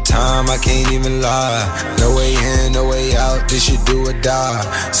 60 on the time, I can't even lie. No way in, no way out, this shit do or die.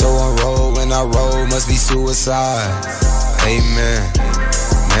 So on road, when I roll, must be suicide. Amen,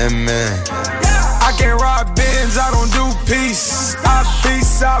 amen. I can't ride Benz, I don't do peace. I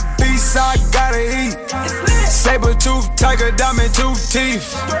beast, I gotta eat. Saber tooth, tiger, diamond tooth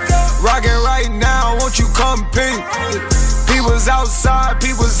teeth. Rockin' right now, won't you come peep? People's outside.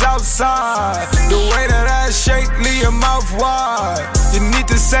 The way that I shake, leave your mouth wide. You need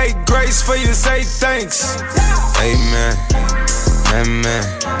to say grace for you say thanks. Amen, amen.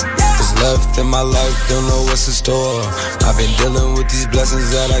 What's left in my life, don't know what's in store. I've been dealing with these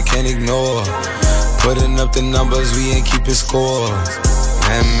blessings that I can't ignore. Putting up the numbers, we ain't keeping score.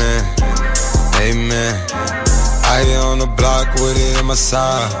 Amen, amen. I get on the block with it in my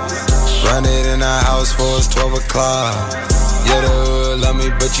side. Run it in our house for it's 12 o'clock. Yeah, the hood love me,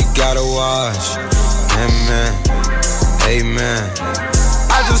 but you gotta watch. Amen, amen.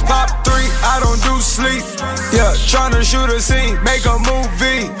 I just pop 3, I don't do sleep. Yeah, tryna shoot a scene, make a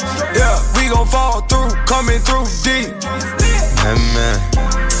movie. Yeah, we gon' fall through, coming through deep. Amen,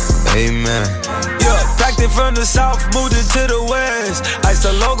 amen. Yeah, packed it from the south, moved it to the west. Iced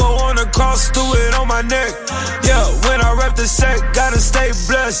the logo on the cross, threw it on my neck. Yeah, when I rep the set, gotta stay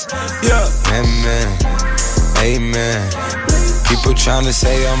blessed. Yeah, amen, amen. People tryna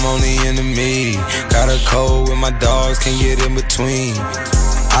say I'm on the enemy. Got a code with my dogs, can't get in between.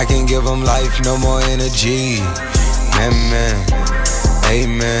 I can give them life, no more energy. Amen,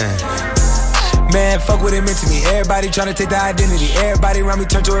 amen. Man, fuck what it meant to me. Everybody tryna take the identity. Everybody around me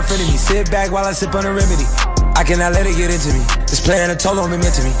turn to a friend of me. Sit back while I sip on a remedy. I cannot let it get into me. It's playing a toll on me,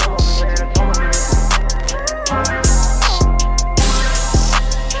 meant to me.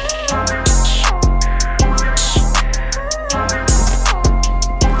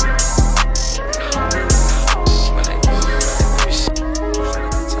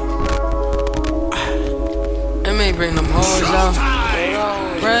 Bring them hoes out.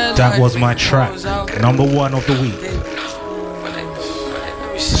 That was my track, number 1 of the week.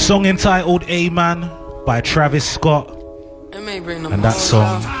 Song entitled A-Man by Travis Scott. And that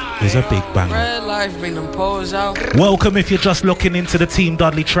song is a big banger. Welcome if you're just looking into the Team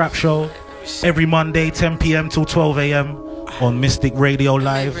Dudley Trap Show. Every Monday 10 p.m. till 12 a.m. on Mystic Radio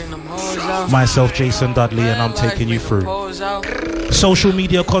Live. Myself, Jason Dudley, and I'm taking you through. Social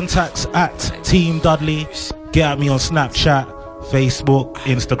media contacts at Team Dudley. Get at me on Snapchat, Facebook,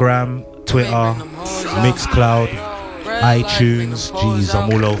 Instagram, Twitter, Mixcloud, iTunes. Jeez, I'm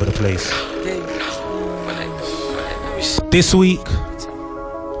all over the place. This week,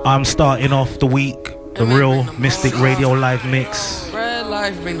 I'm starting off the week, the real Mystic Radio Live Mix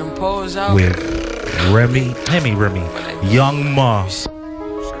with Remy, Young Ma.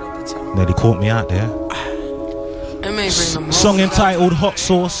 Nearly caught me out there. Song entitled Hot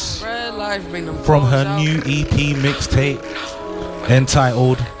Sauce from her new EP mixtape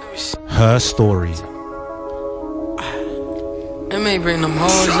entitled Her Story. It may bring them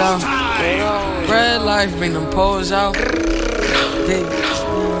hoes out. Red life bring them poles out.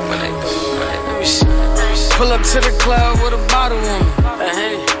 Pull up to the club with a bottle on me.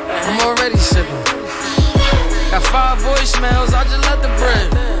 I'm already sipping. Got 5 voicemails, I just let the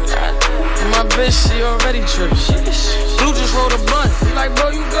bread. And my bitch, she already tripping. Blue just rolled a blunt. You like, bro,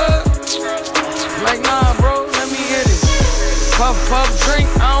 you good? I'm like, nah, bro, let me hit it. Puff, puff, drink,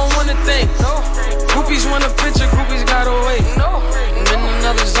 I don't wanna think. Groupies want a picture, groupies gotta wait. I'm in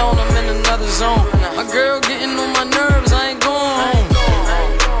another zone, I'm in another zone. My girl getting on my nerves, I ain't going home.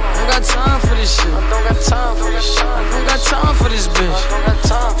 I don't got time for this shit. I don't got time for this shit. I don't got time for this bitch.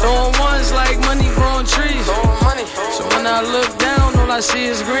 Throwing ones like money growing trees. So when I look down, all I see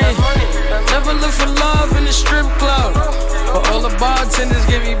is green. Never look for love in the strip club, but all the bartenders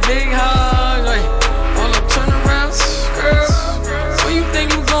give me big hugs. Like, all the turnarounds, girl. Where you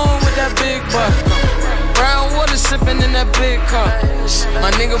think you going with that big butt? Brown water sipping in that big cup. My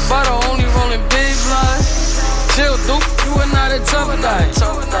nigga Butter only rolling big blood. Chill, dude, you are not a tough guy.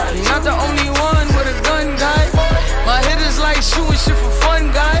 You're not the only one with a gun, guy. My hitters like shooting shit for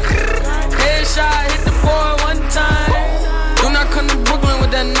fun, guy. Headshot, hit the boy one time. Do not come to Brooklyn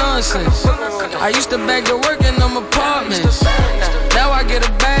with that nonsense. I used to bag to work in them apartments. Now I get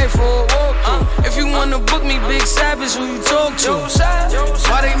a bag for a walkthrough. If you wanna book me, Big Savage, who you talk to?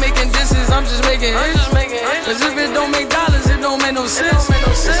 Why they making disses? I'm just making hits. Cause if it don't make dollars, it don't make no sense.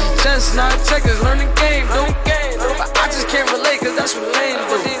 Chestnut checkers, learn the game, dude. But I just can't relate, cause that's what lanes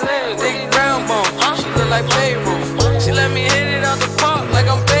do. Big brown bone, she look like Beirut. She let me hit it out the park like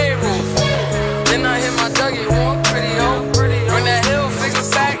I'm Beirut. Then I hit my Dougie, one pretty hoe. Bring that hill, fix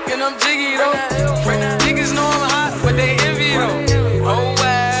it back, and I'm jiggy though. Niggas know I'm hot, but they envy though. Oh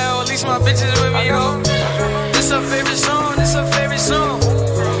well, at least my bitches with me, ho. This her favorite song, this her favorite song.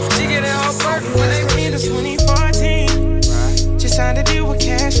 She get it all perfect when they in 2014. Just signed a deal with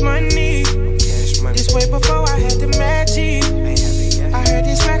Cash Money. This way before I had the magic. I heard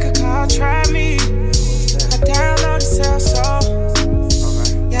this record called Try Me. I downloaded Sound Soul.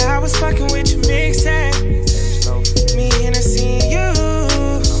 Yeah, I was fucking with your mixtape. Me and I seen you.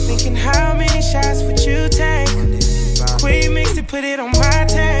 Thinking how many shots would you take? Quick mixed it, put it on my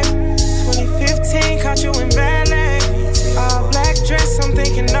tape. 2015, caught you in ballet. All black dress, I'm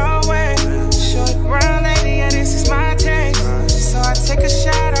thinking no way. Short brown lady, yeah, this is my taste. So I take a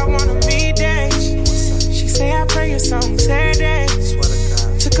shot, I wanna be days. She say I play your songs every day.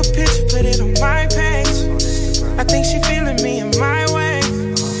 Took a picture, put it on my page. I think she feeling me in my way.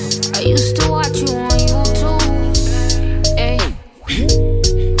 I used to watch you on YouTube. Hey.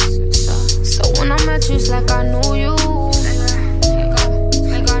 So when I met you, it's like I knew you.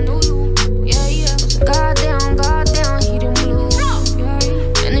 Like I knew you. Yeah, yeah. Goddamn, he done blue.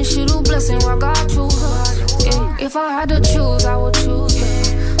 Yeah. And this shit do blessing, I got choose. Yeah. If I had to choose, I would choose.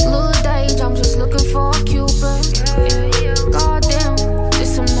 Little Dage, I'm just looking for a Cupid. Yeah. Goddamn,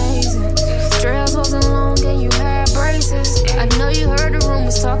 it's amazing. Trails wasn't long and you had braces. I know you heard the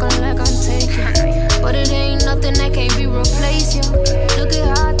rumors talking like I'm taking, but it ain't nothing that can't be replaced. Yeah. Look at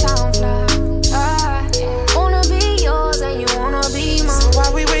how time fly. I wanna be yours and you wanna be mine. So why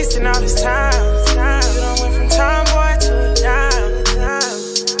we wasting all this time? You done went from tomboy to a dime.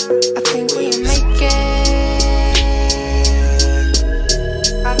 I think we make it.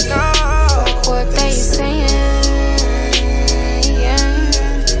 I know. Fuck what they saying. Yeah.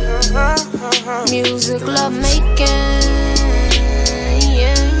 Music love making.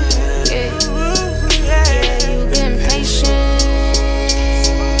 Yeah. Yeah. Yeah, you been patient.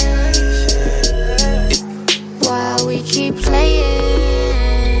 Why we keep playing?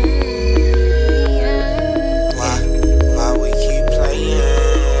 Why we keep playing?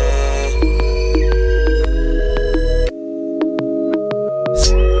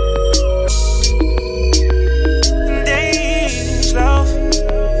 Days love.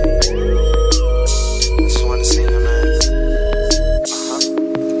 Just wanna see your man.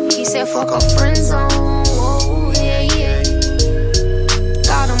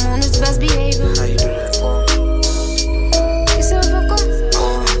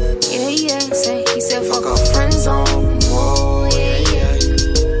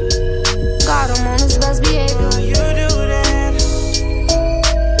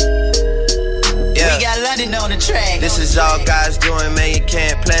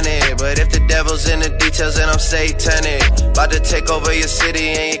 But if the devil's in the details, then I'm satanic. About to take over your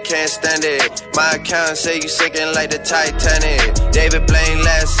city and you can't stand it. My accountant say you sinking like the Titanic. David Blaine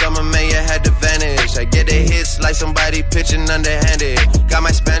last summer, man, you had to vanish. I get the hits like somebody pitching underhanded. Got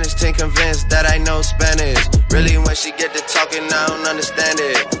my Spanish team convinced that I know Spanish. Really, when she get to talking, I don't understand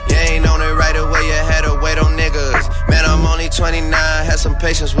it. You ain't on it right away, you had to wait on niggas. Man, I'm only 29, had some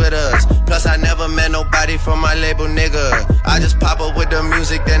patience with us. Plus, I never met nobody from my label, nigga. I just pop up with the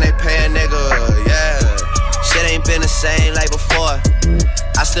music, then they pay a nigga, yeah. Shit ain't been the same like before.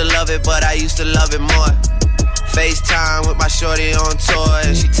 I still love it, but I used to love it more. FaceTime with my shorty on tour,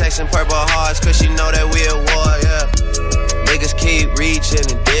 and she texting purple hearts cause she know that we at war, yeah. Niggas keep reaching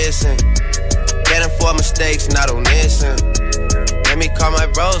and dissing. Can't afford mistakes, not on this end. Let me call my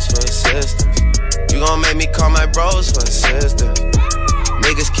bros for assistance. You gon' make me call my bros for assistance.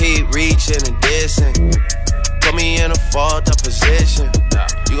 Niggas keep reaching and dissing. Put me in a fault up position.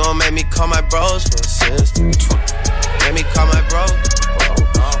 You gon' make me call my bros for assistance. Make me call my bros.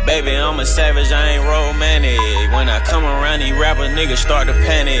 Baby, I'm a savage, I ain't romantic. When I come around, these rapper niggas start to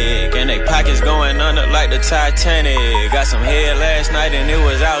panic. And they pockets going under like the Titanic. Got some head last night and it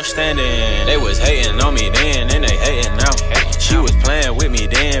was outstanding. They was hating on me then and they hating now. She was playing with me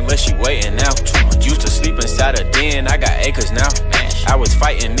then, but she waiting now. Used to sleep inside a den, I got acres now. I was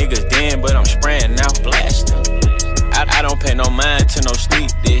fighting niggas then, but I'm spraying now. I don't pay no mind to no sneak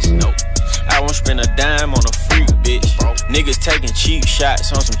this. Nope. I won't spend a dime on a freak, bitch. Niggas taking cheap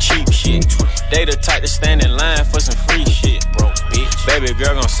shots on some cheap shit. They the type to stand in line for some free shit, bro, bitch. Baby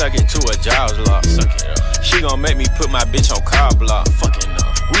girl gon' suck it to a jaws lock. Suck it up. She gon' make me put my bitch on car block. Fucking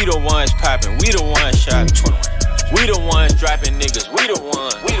up. We the ones popping, we the ones shopping. We the ones dropping niggas, we the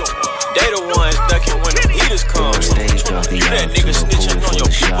ones. They the ones ducking when the heaters come. You that nigga snitching on your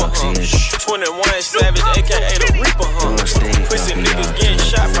people, huh? 21 Savage, aka the Reaper, huh? Pussy niggas getting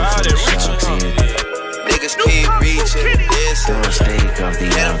shot for all that reaching, huh? Niggas keep reaching and dissing.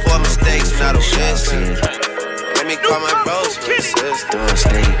 Can't afford mistakes, not on this. Let me call my bros for assistance.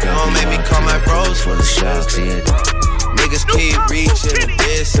 Don't make me call my bros for assistance. Niggas keep reaching and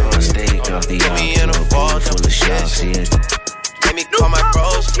dissing. Get me in a vault full of shit. Let me call my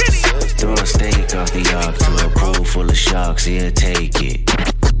bros for assistance. Throw a steak off the ark to a pool full of sharks, yeah, take it.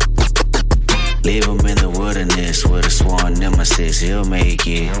 Leave him in the wilderness with a sworn nemesis, he'll make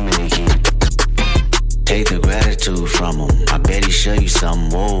it. Take the gratitude from him, I bet he show you something,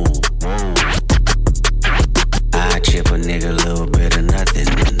 whoa. I chip a nigga a little bit of nothing.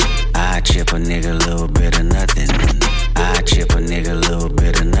 I chip a nigga a little bit of nothing. I chip a nigga a little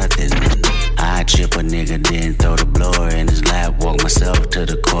bit of nothing. I chip a nigga, then throw the blower in his lap. Walk myself to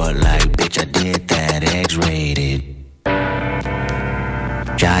the court like, bitch, I did that, X-rated.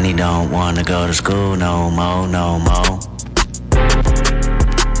 Johnny don't wanna go to school no more, no more.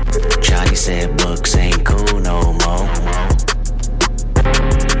 Johnny said books ain't cool no more.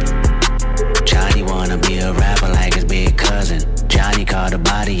 Johnny wanna be a rapper like his big cousin. Johnny caught a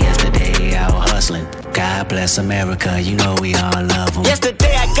body yesterday out hustling. God bless America, you know we all love him.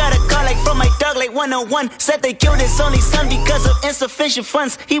 Yesterday I got a call like from my dog like 101. Said they killed his only son because of insufficient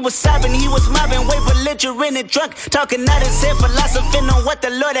funds. He was sobbing, he was mobbing, way belligerent and drunk. Talking out his head, philosophing on what the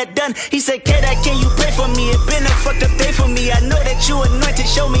Lord had done. He said, Kid, can you pray for me? It been a fucked up day for me. I know that you anointed,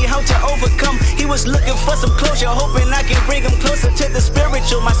 show me how to overcome. He was looking for some closure, hoping I can bring him closer to the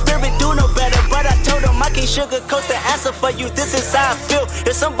spiritual. My spirit do no better, but I told him I can't sugarcoat the answer for you. This is how I feel.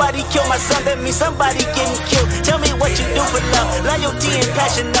 If somebody kill my son, that means somebody getting killed. Tell me what you do for love, loyalty and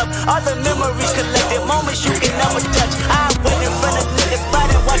passion up. All the memories collected, moments you can never touch. I went in front of niggas' spot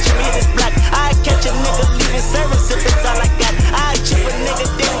and watch him hit his block. I catch a nigga leaving service if it's all I got. I chip a nigga,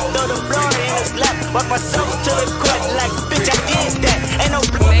 then throw the blower in his lap. Walk myself to the court like, bitch, I did that. Ain't no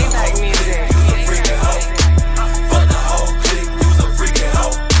Maybach music.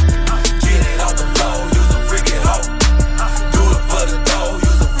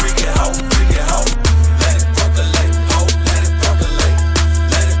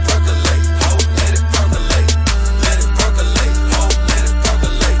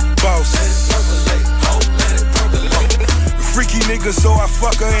 So I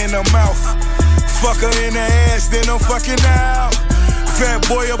fuck her in the mouth, fuck her in the ass, then I'm fucking out. Fat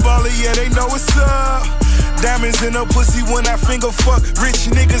boy a baller, yeah, they know what's up. Diamonds in her pussy when I finger fuck. Rich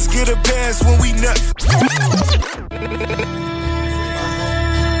niggas get a pass when we nut.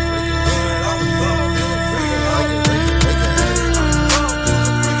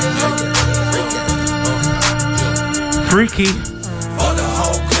 Freaky. For the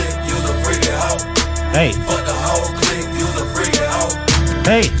whole clique, use a freaky hoe. Hey. For the whole clique, use a freaky hoe.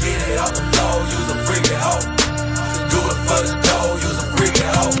 Hey. Get it off the floor, use a freaky hoe. Do it for the dough, use a freaky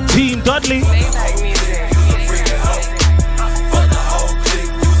hoe. Team King Dudley.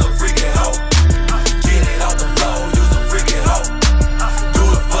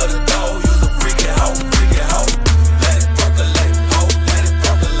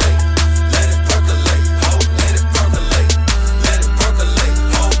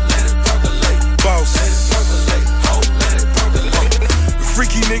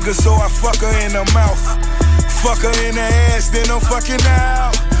 So I fuck her in the mouth, fuck her in the ass, then I'm fucking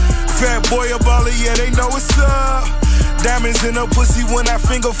out. Fat boy a baller, yeah, they know what's up. Diamonds in her pussy when I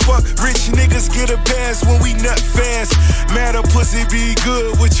finger fuck. Rich niggas get a pass when we nut fast. Mad a pussy be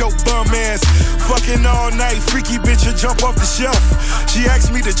good with your bum ass. Fucking all night, freaky bitch will jump off the shelf. She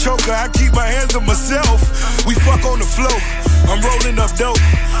asked me to choke her, I keep my hands on myself. We fuck on the floor, I'm rolling up dope.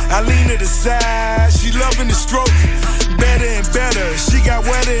 I lean to the side, she loving the stroke. Better and better, she got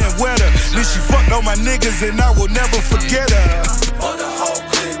wetter and wetter. Then she fucked all my niggas and I will never forget her. For the whole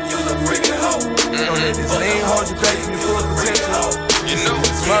clip, you the freaking hoe. You know that this lean hold you back from your full potential. You know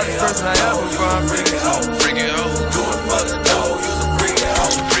the smartest person I ever found, freaking hoe. Freaking hoe. Do it for the dough, you the freaking hoe.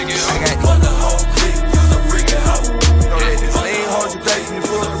 Freaking hoe. I got for the whole clip, you the freaking hoe. You know that this lean hold you back from your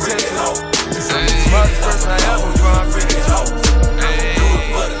full potential. You know the smartest person I ever found, freaking hoe.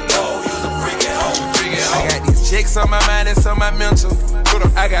 Checks on my mind and on my mental.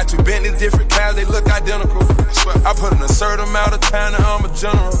 I got two Bentleys, different kinds, they look identical. I put in a certain amount of time and I'm a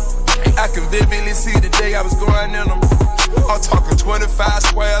general. I can vividly see the day I was going in them. I'm talking 25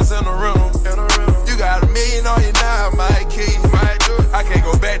 squares in a room. You got $1 million on you now, my key. I can't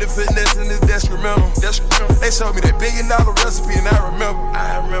go back to finesse in this detrimental. They showed me that $1 billion recipe and I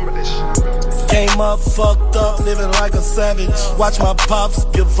remember this shit. Came up, fucked up, living like a savage. Watch my pops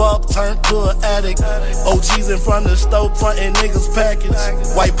give up, turn to an addict. OGs in front of the stove, frontin' niggas package.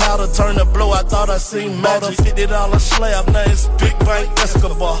 White powder turn to blue, I thought I seen magic. $50 slab, now it's Big Bank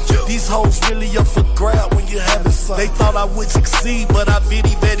Escobar. These hoes really up for grab when you having some. They thought I would succeed, but I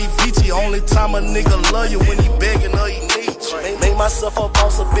vitty vetty vici. Only time a nigga love you when he begging or he needs you. Made myself a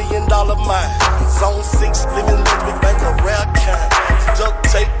boss, $1 billion mind. Zone 6, living liquid like a rare kind. Duct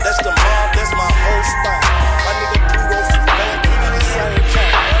tape, that's the mob, that's my whole style. My nigga Pluto from bad, we the same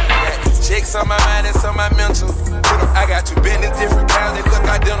kind. Checks on my mind and on my mental. I got two Bentleys, different kinds, they look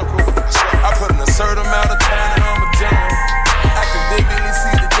identical. I put in a certain amount of time and I'm a general. I can vividly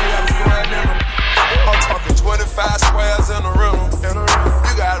see the day I was going in them. I'm talking 25 squares in a room.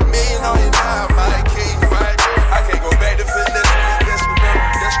 You got $1 million on you now, my key. I can't go back to finesse in this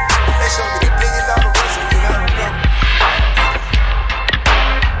detrimental. They showed me the $1 billion recipe and I remember.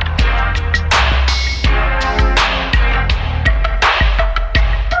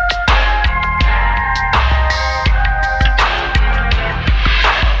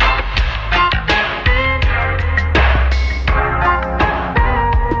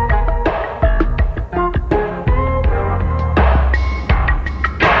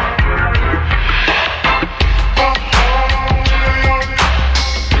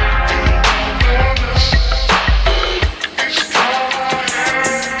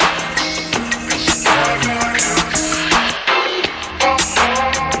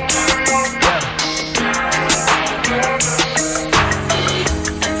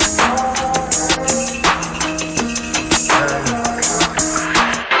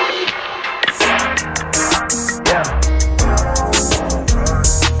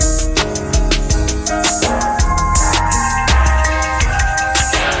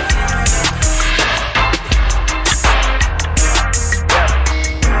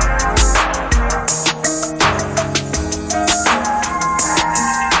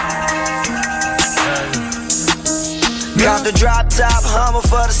 Got the drop top Hummer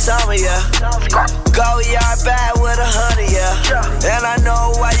for the summer, yeah. Go yard bad with 100, yeah. And I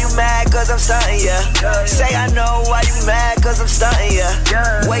know why you mad, cause I'm stunting, yeah. Say I know why you mad, cause I'm stunting, yeah.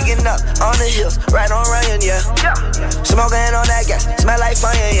 Waking up on the hills, right on Ryan, yeah. Smoking on that gas, smell like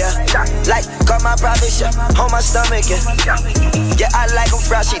fire, yeah. Like, got my private chef on my stomach, yeah. Yeah, I like them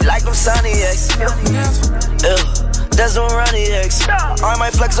fresh, she like them sunny, yeah. Ew. That's some runny eggs. I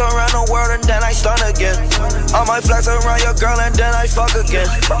might flex around the world and then I stun again. I might flex around your girl and then I fuck again.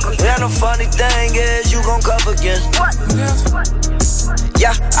 And the funny thing is you gon' cuff again.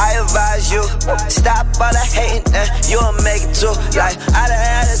 Yeah, I advise you, stop all the hating and you'll make it too. Like, I done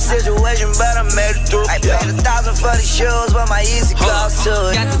had a situation but I made it through. I paid 1,000 for these shoes but my easy cost too.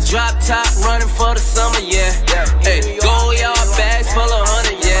 Got the drop top running for the summer, yeah. Hey, go yard bags full of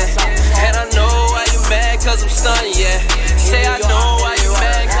 100, yeah. And I know why you mad, cause I'm stunning, yeah. Say I know why you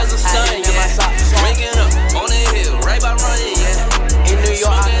mad, cause I'm stunning, yeah. Ringing up on the hill, right by running, yeah. In New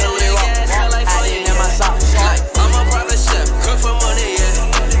York, I know they rock. Like, I'm a private chef, cook for money,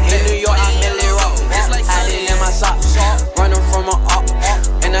 yeah. In New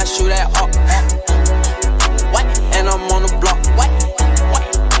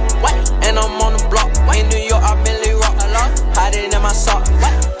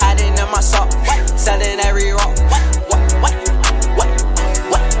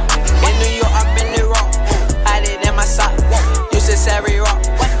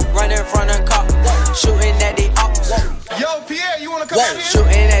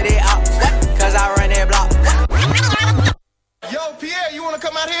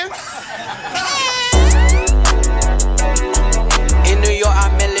out here? In New York, I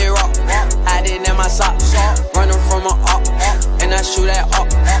merely rock. Hiding in my socks. Running from a up. And I shoot at up.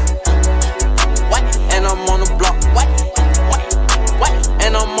 And I'm on the block.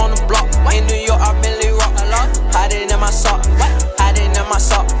 And I'm on the block. In New York, I merely rock. Hiding in my sock. Hiding in my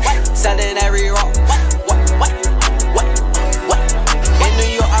sock. Selling every rock. In New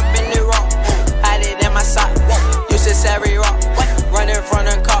York, I merely rock. Hiding in my sock. Used to every rock. Running from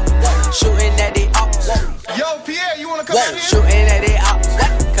the cop. Shooting at the ops. Yo, Pierre, you wanna come out here? Shooting at the ops.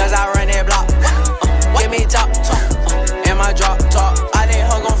 Cause I run that block. Give me top. In my drop top. I did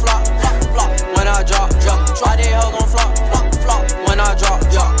hung on flop. When I drop. I did hung on flop. When I drop.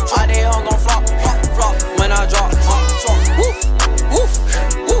 I did hung on flop. When I drop. Woof. Woof.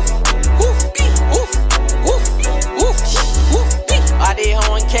 Woof. Woof. Woof. Woof. Woof. Woof. I did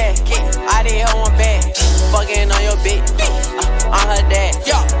hung on cat. I did hung on bad. Fucking on your bitch. I'm her dad.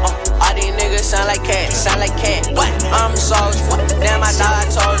 All these niggas sound like cat. I'm a soldier. Damn, I thought I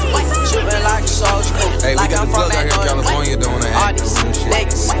told you. Shooting like a soldier. Hey, like we got the plug out here in California doing that. All these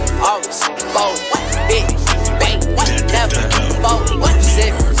niggas always fold. Big, never fold.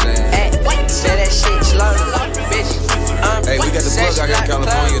 Zip, say that shit slow, bitch. Hey, we got the plug out here in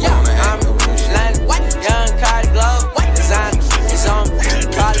California doing that. Young Cardi Glove, design is on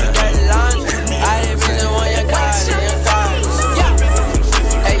Cardi Dirty Lunch. I didn't really want your card, your card.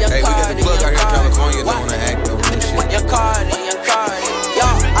 Hey, we got the plug out here in California doing that act though. Your card. Yo,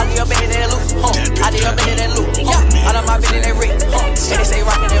 I do your bed in that loop. I do your bed in that loop. I know my bed in that ring. And they say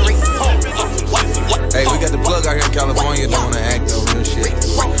rockin' that ring. Hey, we got the plug out here in California doing that act though. Real shit.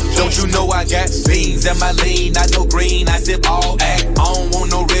 Don't you know I got beans in my lean, not no green, I sip all act. I don't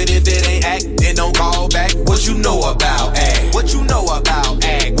want no red if it ain't act, then don't call back. What you know about act? What you know about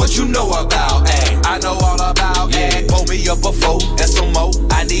act? What you know about act? I know all about act. Pull me up a four and some more,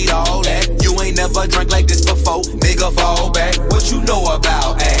 I need all that. You ain't never drank like this before, nigga fall back. What you know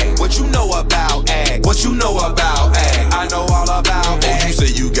about act? What you know about act? What you know about act? I know all about act. Oh, you say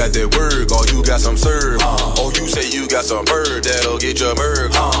you got that word, or you got some serve. Oh, you say you got some bird that'll get your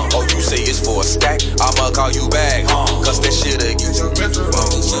merg. Oh, you say it's for a stack, I'ma call you back. Cause that shit'll get you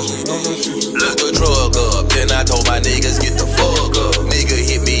Look the drug up, then I told my niggas get the fuck up. Nigga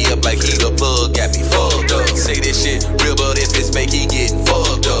hit me up like he the plug, got me fucked up. Say that shit real, but if it's fake, he getting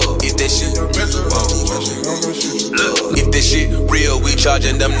fucked up. If that shit look, if this shit real, we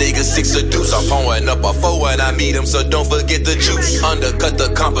charging them niggas 6 a deuce. I'm pouring up a 4 and I meet them, so don't forget the juice. Undercut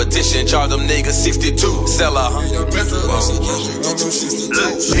the competition, charge them niggas 62. Sell a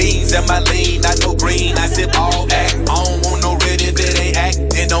beans in my lean, not no green, I sip all act. I don't want no red if it ain't act,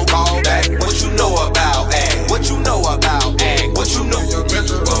 then don't call back. What you know about act? What you know about act? What you know?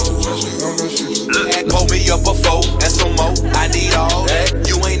 Pull me up a 4 and some more, I need all that.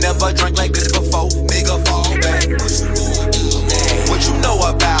 You ain't never drank like this before, nigga fall back. What you know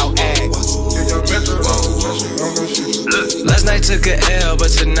about act? Last night took a L, but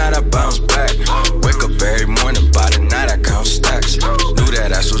tonight I bounce back. Wake up every morning, by the night I count stacks. Knew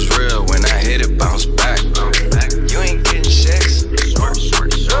that ass was real when I hit it, bounce back. You ain't getting checks.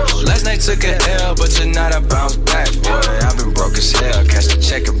 Last night took a L, but tonight I bounce back. Boy, I've been broke as hell, catch the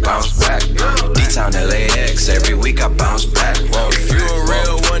check and bounce back. D-Town LAX, every week I bounce back. If you a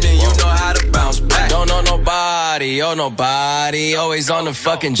real one, then you know how to bounce back. Don't know nobody, oh nobody. Always on the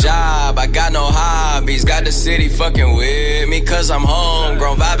fucking job, I got no hobbies. Got the city fucking with me, cause I'm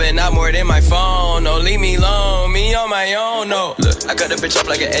homegrown. Vibing out more than my phone, no leave me alone, me on my own, no. Look, I cut the bitch up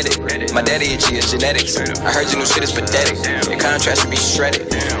like an edit. My daddy itchy, it's genetics. I heard your new shit is pathetic. Your contrast should be shredded.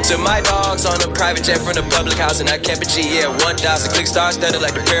 To my dogs on a private jet from the public house, and I kept a G, yeah, 1,000 click stars studded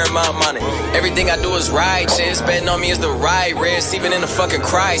like the Paramount money. Everything I do is righteous, betting on me is the right risk, even in a fucking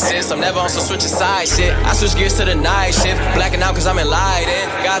crisis. I'm never on some switching side shit. I switch gears to the night shift, blacking out cause I'm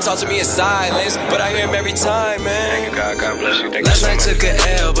enlightened. God talk to me in silence, but I hear him every time, man. Thank you, God, God bless you. Last night took a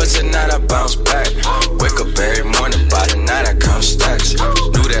L, but tonight I bounce back. Wake up every morning, by the night I count stacks.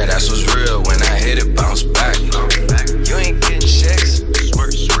 Knew that ass was real when I hit it, bounce back. You ain't getting checks.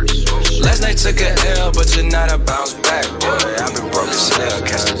 Last night took a L, but tonight I bounce back. Boy, I've been broke as hell,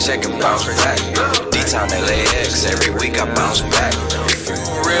 catch the check and bounce back. D-Town LAX, every week I bounce back. If you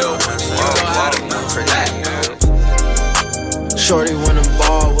real, you know how to bounce back. Shorty wanna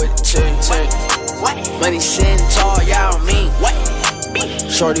ball with the ting. Money sitting tall, y'all mean.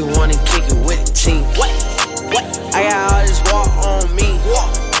 Shorty wanna kick it with the team. I got all this walk on me.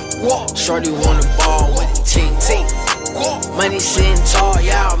 Shorty wanna ball with the ting. Money sitting tall,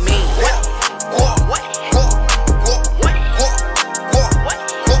 y'all mean.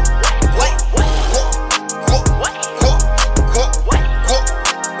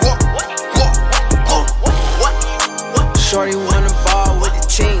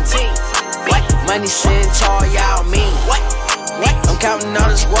 Counting all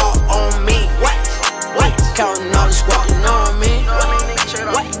this walk on me. What? Counting all this walk, you know what I mean?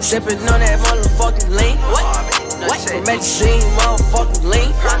 What? Sipping on that motherfucking lean. What? Medicine, motherfucking lean.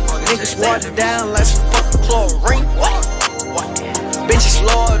 Niggas water down like some fucking chlorine. What? Bitches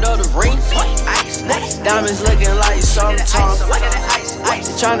Lord of the Rings. Diamonds looking like sometimes.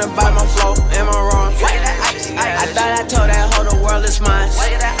 Tryna buy my flow, am I wrong? I thought I told that hoe the world is mine.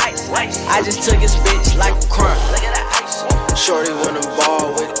 I just took his bitch like a crime. Shorty wanna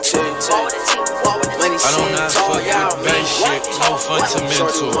ball with the team. Money seen tall, y'all mean. No fundamental.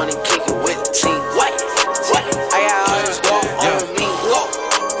 Shorty wanna kick it with the team. I got all this walk on me.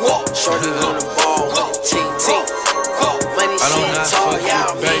 Shorty wanna ball with the team. Money seen tall,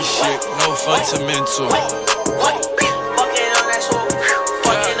 y'all mean. No fundamental.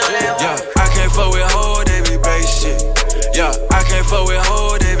 I can't fuck with hoe, they be base shit. Yeah, I can't fuck with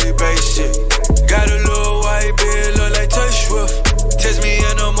hoe, they be base shit. Got a little white bitch, look like Taylor Swift. Text me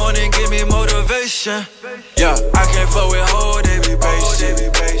in the morning, give me motivation. Yeah, I can't fuck with hoe, they be base shit.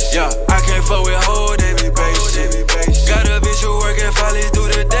 Yeah, I can't fuck with hoe, they be base shit. Got a bitch who working 5 days through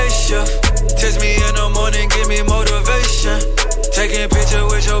the day shift. Text me in the morning, give me motivation. Taking picture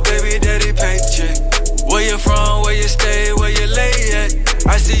with your baby daddy paycheck. Where you from, where you stay, where you lay at?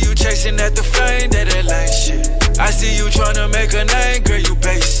 I see you chasing at the flame, that ain't shit. I see you tryna make a name, girl, you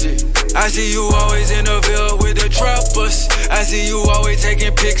basic. I see you always in the Ville with the droppers. I see you always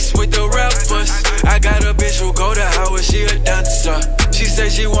taking pics with the rappers. I got a bitch who go to Howard, she a dancer. She say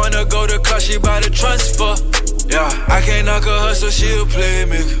she wanna go to class, she buy the transfer. Yeah, I can't knock her hustle, she a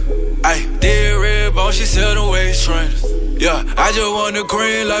playmaker. Ay, dead red bone, she sell the waist trainers. Yeah, I just want the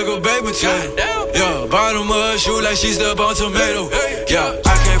green like a baby tan. Yeah, bottom of her shoe like she step on tomato. Yeah,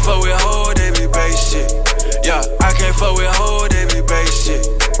 I can't fuck with hoe, they be base shit. Yeah, I can't fuck with hoe, they be base shit.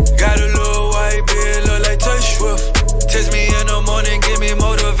 Got a little white bitch, look like Taylor Swift. Text me in the morning, give me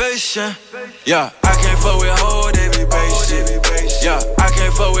motivation. Yeah, I can't fuck with hoe, they be base shit. Yeah, I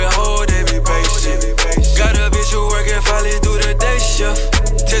can't fuck with hoe, they be base shit. Got a bitch who working 5 days through the day shift.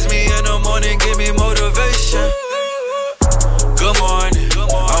 Text me in the morning, give me motivation. Good morning,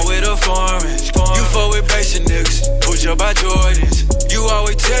 I'm with a foreign. You fuck with basic niggas, push up by Jordans. You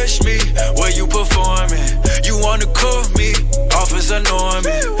always test me, where you performing. You wanna cuff me, Officer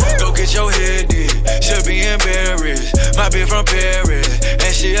Norman. Go get your head did, she'll be embarrassed. My bitch from Paris,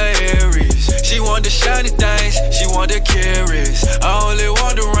 and she a Aries. She want the shiny things, she want the carrots. I only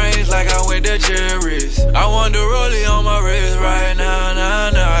want the range like I went to Jerry's. I want the rollie on my wrist right now,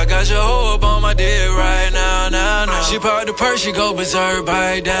 now. I got your hoe up on my dick right now, now. She part the purse, she go berserk,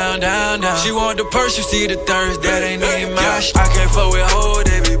 bite down. She want the purse, you see the thirst, that ain't even my shit. I can't fuck with hoe,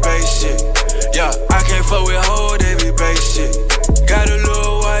 they be base shit. Yeah, I can't fuck with hoe, they be base shit. Got a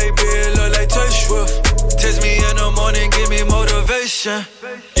little white bitch, look like Taylor Swift. Text me in the morning, give me motivation.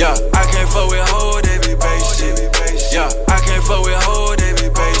 Yeah, I can't fuck with hoe, they be base shit. Yeah, I can't fuck with hoe, they be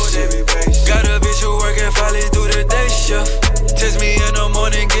base shit. Got a bitch who working 5 days through the day shift. Text me in the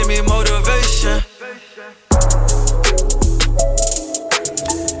morning, give me motivation.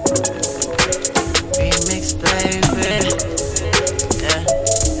 Remix, baby. Yeah.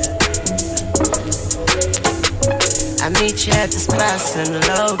 I meet you at the spots in the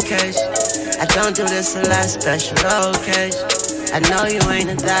location. I don't do this a lot, special occasion. I know you ain't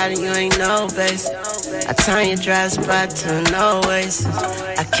a thought and you ain't no base. I turn your dry spot to no oasis.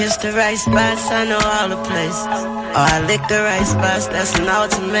 I kiss the right spots, I know all the places. Oh, I lick the right spots, that's an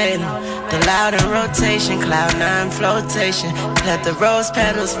ultimatum. The loud in rotation, cloud 9 flotation. Let the rose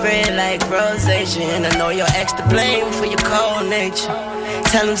petals spread like rosation. And I know your ex to blame for your cold nature.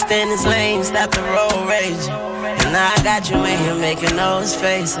 Tell him stand his lane, stop the road raging. And now I got you in here making those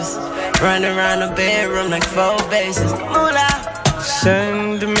faces. Running around the bedroom like 4 bases. Moolah.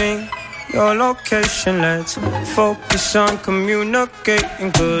 Send me your location, let's focus on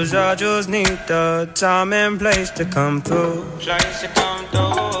communicating. Cause I just need the time and place to come through.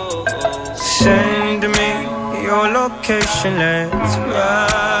 Send me your location, let's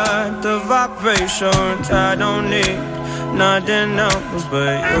ride the vibrations. I don't need nothing else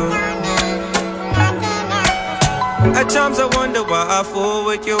but you. At times I wonder why I fool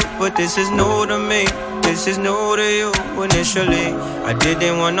with you, but this is new to me. This is new to you. Initially, I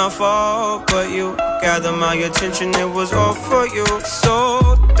didn't wanna fall, but you gathered my attention, it was all for you.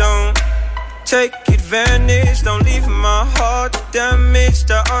 So don't take advantage, don't leave my heart damaged.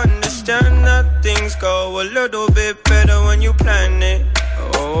 I understand that things go a little bit better when you plan it.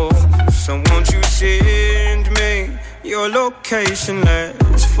 Oh, so won't you send me your location?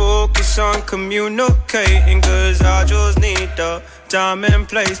 Let's focus on communicating. Cause I just need the time and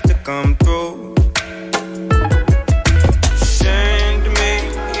place to come through. Send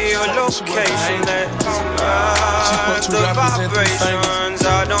location that's the vibrations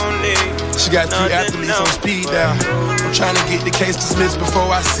I don't need. She got 3 athletes on speed dial. I'm trying to get the case dismissed before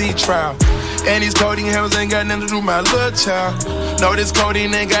I see trial. And these codeine hells ain't got nothing to do with my little child. No, this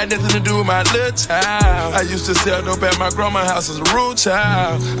codeine ain't got nothing to do with my little child. I used to sell dope at my grandma's house as a rude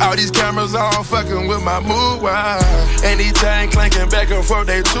child. All these cameras on fucking with my mood wild. And these chains clanking back and forth,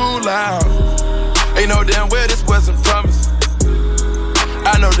 they too loud. Ain't no damn well this wasn't promised.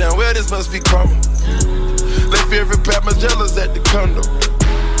 I know damn well this must be karma. Left every pair my jealous at the condo.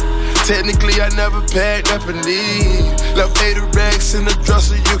 Technically I never packed up and leave. Left 80 racks in the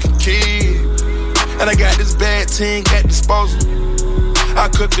dresser you can keep. And I got this bad thing at disposal. I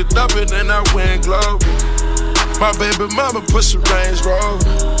cooked it up and then I went global. My baby mama pushed a Range Rover.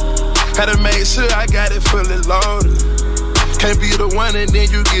 Had to make sure I got it fully loaded. Can't be the one and then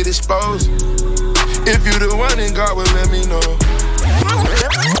you get exposed. If you the one, then God will let me know.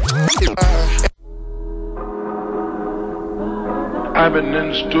 I've been in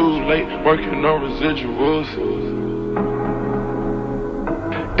the stool late, working on residuals.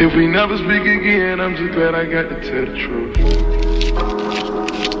 If we never speak again, I'm just glad I got to tell the truth.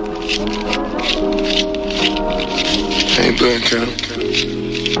 Ain't done, Cal.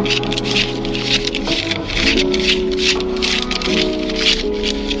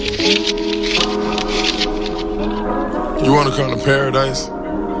 You wanna come to paradise?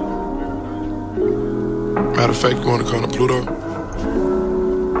 Matter of fact, you wanna come to Pluto?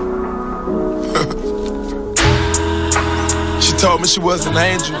 She told me she was an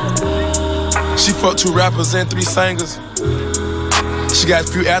angel. She fucked 2 rappers and 3 singers. She got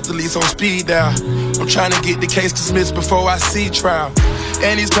a few athletes on speed dial. I'm trying to get the case dismissed before I see trial.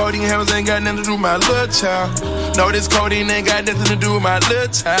 And these codeine hells ain't got nothing to do with my little child. No, this codeine ain't got nothing to do with my little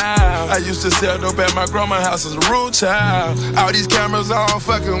child. I used to sell dope at my grandma's house as a rude child. All these cameras on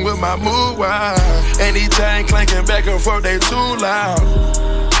fucking with my mood wild. And these chains clanking back and forth, they too loud.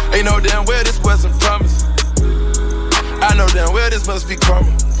 Ain't no damn well this wasn't promised. I know damn well this must be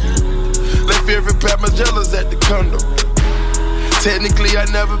karma. Left every pair my jealous at the condo. Technically I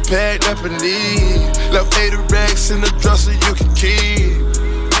never packed up and leave. Left 80 racks in the dresser you can keep.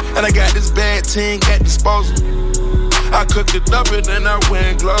 And I got this bad thing at disposal. I cooked it up and then I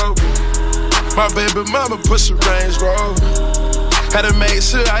went global. My baby mama pushed a Range Rover. Had to make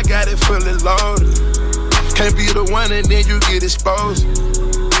sure I got it fully loaded. Can't be the one and then you get exposed.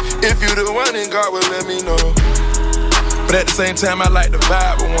 If you the one, then God will let me know. But at the same time, I like to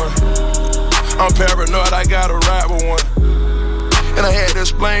vibe with one. I'm paranoid, I gotta ride with one. And I had to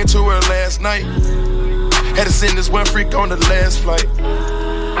explain to her last night. Had to send this one freak on the last flight.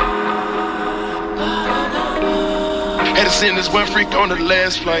 Had to send this one freak on the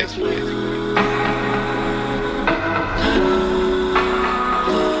last flight.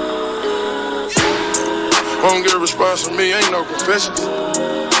 Won't get a response from me, ain't no confessions.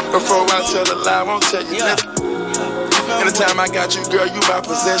 Before I tell a lie, I won't tell you nothing. Anytime I got you, girl, you my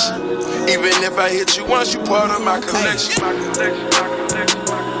possession. Even if I hit you once, you part of my collection.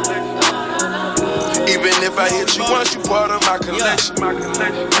 Even if I hit you once, you part of my collection.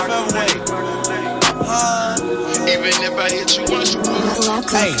 Even if I hit you once, you part of my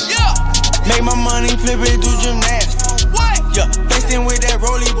collection. Make my money, flip it, do gymnastics. Yeah, facing with that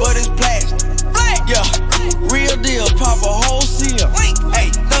rollie, but it's plastic. Yeah, real deal, pop a whole seal. Hey,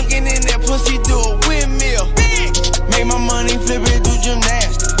 dunking in that pussy, do a windmill. Make my money, flip it, do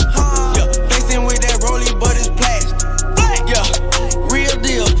gymnastics. Yeah, facing with that rollie, but it's plastic. Yeah, real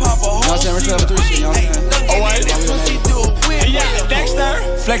deal, pop a whole seal. Hey, dunking in that pussy, do a windmill. Yeah, Dexter,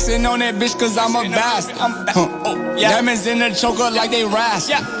 flexing on that bitch cause I'm a bastard. Diamonds in the choker like they rise.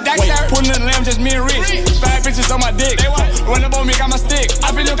 Yeah, Dexter, putting the lamb, just me and Rich. 5 bitches on my dick. Run up on me, got my stick.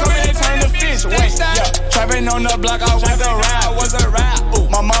 I feel them coming, they turn the fish. Wait, yeah, trapping on the block, I was a rap.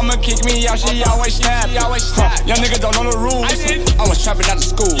 My mama kicked me out, she always snapped. Young nigga don't know the rules. I was trapping out of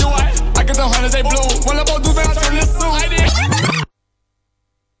school. I get the hunters, they blue. Run up on dudes, I turn the suit. I did.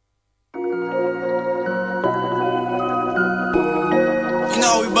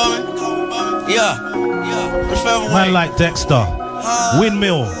 We bumming. Yeah. Man like Dexter,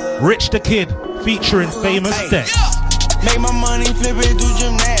 Windmill, Rich the Kid, featuring Famous Dex. Make my money, flip it, do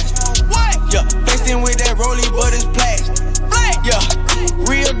gymnastics. Yeah, facing with that rollie, but it's plastic. Yeah,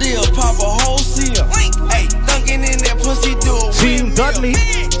 real deal, pop a whole seal. Hey, dunking in that pussy, do a Team Dudley.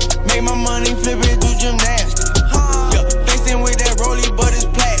 Make my money, flip it, do gymnastics. Yeah, facing with that rollie, but it's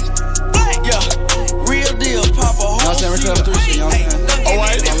plastic. Yeah, real deal, pop a whole seal. Hey, dunking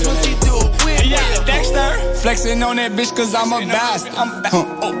in that pussy, do a windmill. Yeah, Dexter, flex flexing on that bitch cause I'm a bastard.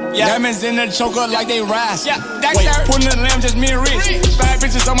 Diamonds in the choker like they ras. Wait, pulling the lamb, just me and Rich. 5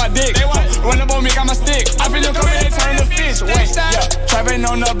 bitches on my dick. Run up on me, got my stick. I feel them coming, they turn the fish. Wait, trapping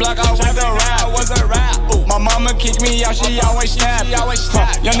on the block, I was a rap. My mama kicked me out, she always snap.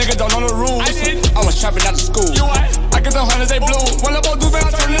 Young nigga don't know the rules. I was trapping out the school. I get the hundreds, they blue. Run up on Duval,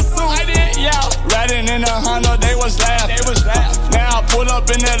 I turn the suit. I did, riding in the Honda, they was laugh. Now I pull up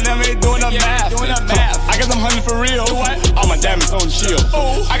in the limit, doing the math. I got them hundreds for real. All my diamonds on chill.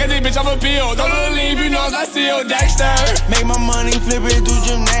 I got this bitch off a pill. Don't leave, you know I seal Dexter. Make my money, flip it, do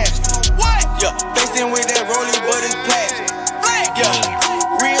gymnastics. What? Yeah, facing with that rollie, but it's plastic. Yeah,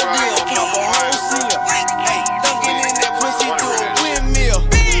 real deal, pop a whole seal. Hey, dunking in that pussy, do a windmill.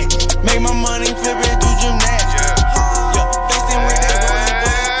 Make my money, flip it, do gymnastics. Yeah, facing with that rollie,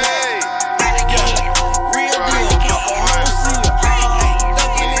 but it's plastic. Yeah, real deal, pop a whole seal. Hey,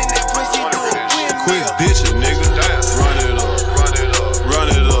 dunking in that pussy, do a windmill. Quit bitching, nigga. Run it up, run it up, run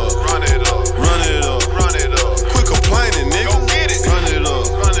it up, run it up, run it up, run it up. Quit complaining, nigga. Go get it. Run it up,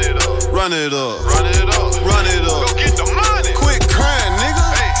 run it up, run it up, run it up, run it up. Go get the money. Quit crying, nigga.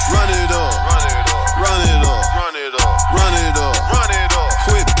 Run it up, run it up, run it up, run it up, run it up, run it up.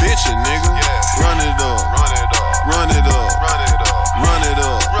 Quit bitching, nigga. Run it up, run it up, run it up, run it up, run it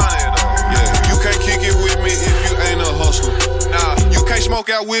up, run it up. Yeah, you can't kick it with me if you ain't a hustler. Nah, you can't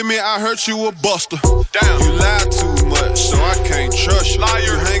smoke out with me. I heard you a buster. Damn, you lie too much, so I can't trust you.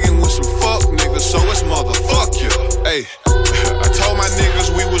 You hanging with some fuck niggas, so it's motherfuck you. Hey, I told my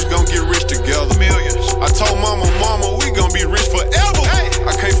niggas we was gon' get rich together. Millions. I told mama, we gon' be rich forever. Hey.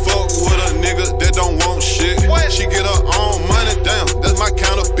 I can't fuck with a nigga that don't want shit. What? She get her own money down, that's my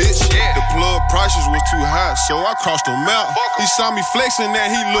kind of bitch. Yeah. The plug prices was too high, so I crossed him out. He saw me flexing that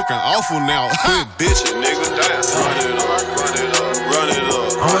he looking awful now. Quit bitching, nigga. Damn. Run it up, run it up, run it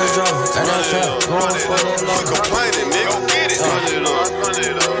up. I'm on the drone, got that fat, going for that love. Quit complaining, nigga. Go get it. Run it up, run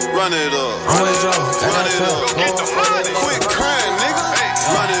it up, run it up. I'm on the drone, got that fat, going for that love. Quit crying, nigga.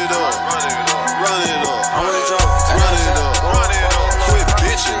 Run it up, run it up, run it up. I'm on the drone, run it up, run it up. Quit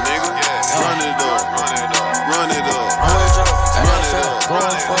bitching, nigga. Run it up, run it up, run it up. I'm on the drone, got that fat,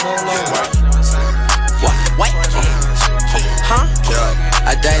 going for that love. What? Huh?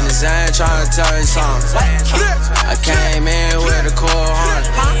 I dated Zane tryna tell you something. I came in with a cool Honda,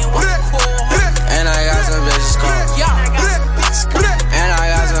 and I got some bitches calling. And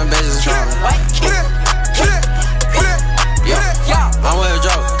I got some bitches calling. I'm with a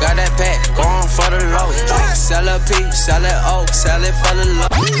joke, got that pack, going for the low. Sell a P, sell it O, sell it for the low.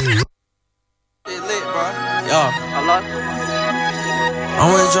 It lit, bro. Yo,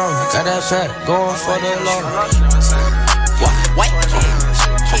 I'm with a joke, got that pack, going for the low. What?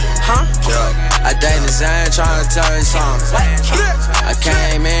 Huh? I dated Zane tryna tell you something. I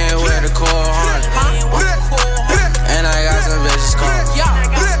came in with a cool Honda, and I got some bitches calling.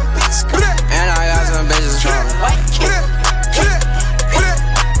 And I got some bitches calling.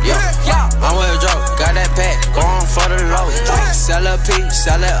 I'm with a joke, got that pack, going for the low. Sell a P,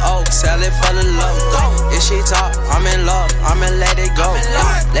 sell it O, sell it for the low. If she talk, I'm in love, I'ma let it go.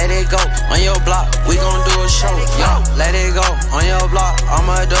 Let it go, on your block, we gon' do a show. Let it go, on your block,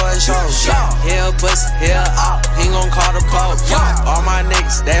 I'ma do a show. Here a pussy, here a op, he gon' call the pole. All my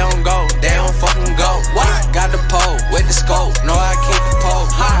niggas, they don't go, they don't fucking go. Got the pole, with the scope, know I keep the pole.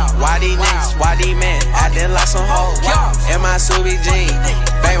 Why these niggas, why these men, acting like some hoes? In my Subi jeans,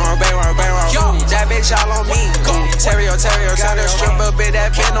 bang one. That bitch all on me. Terrio, stripper bitch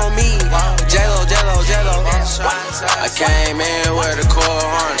that been on me. Jello. I came in with a cool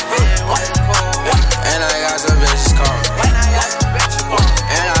Honda, and I got some bitches calling.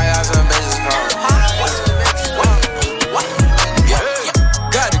 And I got some bitches calling.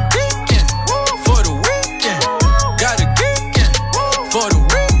 Got a geekin' for the weekend. Got a geekin' for the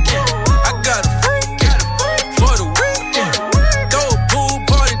weekend. I got a freakin' for the weekend. Throw a pool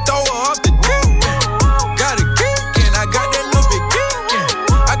party, throw her off the deck. Got a geekin', I got that little bit geekin'.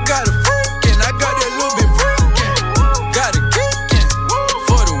 I got a freakin', I got that little bit freakin'. Got a geekin'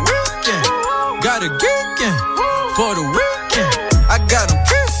 for the weekend. Got a geekin' for the weekend. I got 'em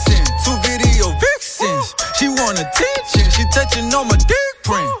kissin', 2 video vixens. She want attention, she touching on my dick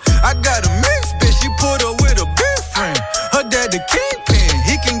print. I got a mixed bitch, she put her with a big friend. Her dad the kingpin,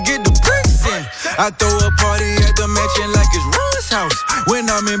 he can get the bricks in. I throw a party at the mansion like it's Ron's house. When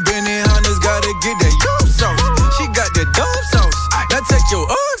I'm in Benihana's, gotta get that yum sauce. She got that dumb sauce. Now take your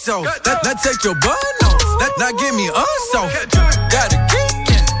Uggs off. Now take your bun off. Now give me us off. Got a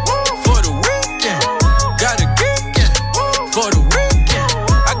geekin' for the weekend. Got a geekin' for the weekend.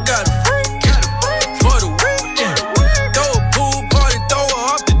 I got a freakin' for the weekend. Throw a pool party, throw her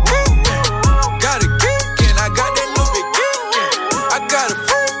off the deck. Got a geekin', I got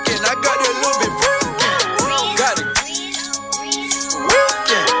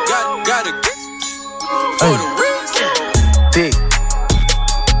Got a geek for the weekend. Dick,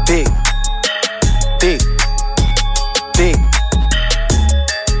 dick, dick, dick.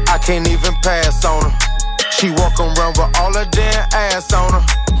 I can't even pass on her. She walk around with all her damn ass on her.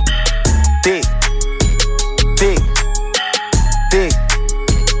 Dick, dick, dick,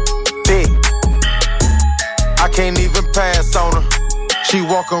 dick. I can't even pass on her. She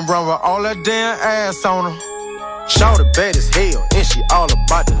walk around with all her damn ass on her. Shawty bad as hell, and she all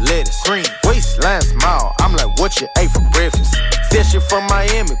about the lettuce. Green waistline smile, I'm like, what you ate for breakfast? Said she from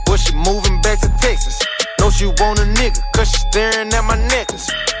Miami, but she moving back to Texas. Know she want a nigga, cause she staring at my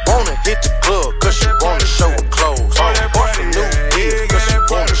necklace. Wanna hit the club, cause she wanna show her clothes. Bought some new deals, cause she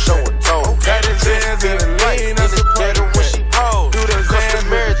wanna show her toes. Got his hands in the lean, that's a better when she pose. Do the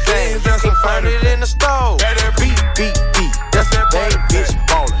customary things, you can find it in the store. Beat, beat, beat, that's that bad bitch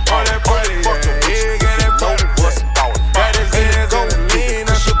ballin'. All that party, yeah, got that party. Got his hands in the lean,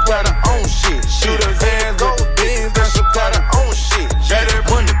 that's a got her own shit. Shoot his hands with the beans, that's a got her own shit. Got that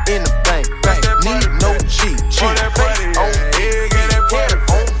money in the bank, need no cheat. All that party, yeah, got that party.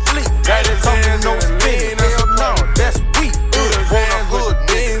 On fleek, got his hands no in the lean, hell no, that's weak. Shoot his hands with the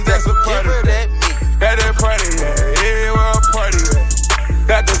beans, that's a party. Got that party, yeah, where a party at.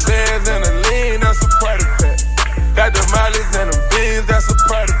 Got the bands and the lean, that's a party pack. Got the mollies and the beans, that's a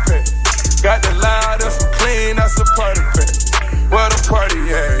party pack. Got the loud and some clean, that's a party pack. Where the party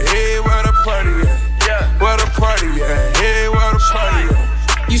at? Hey, where the party at? Yeah. Where the party at? Hey, where the party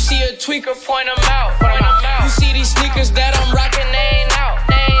at? You see a tweaker, point them out. You see these sneakers that I'm rocking, they ain't out.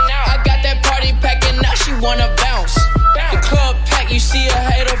 I got that party pack and now she wanna bounce. The club pack, you see a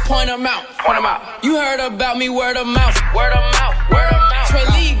hater, point them out. You heard about me, word of mouth. Trey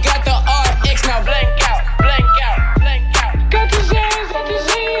Lee got the RX, now blank out. Got the Zans, got the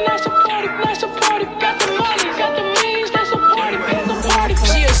Zine, that's a party. Got the money, got the means, that's a party.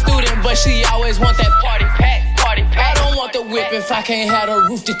 She a student, but she always want that party pack. I don't want the whip if I can't have the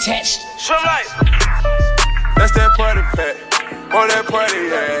roof detached. That's that party pack. On that party,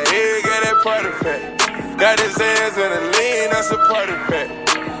 yeah, he got that party pack. Got his hands in the lean, that's a party pack.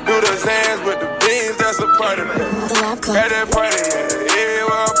 Do the hands with the beans, that's a party pack. Got that party, yeah, he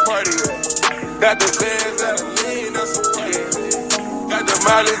want a party. Got the hands in the lean, that's a party pack. Got the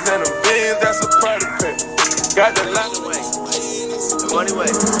mollies and the beans, that's a party pack. Got the lot of money way.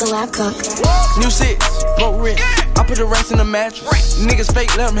 The Lab Cook. New 6, broke rent. I put the rest in the mattress. Niggas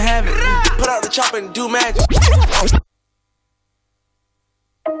fake, let them have it. Put out the chopper and do magic.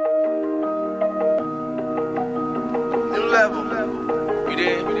 New level. We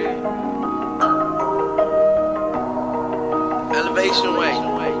did. Elevation way.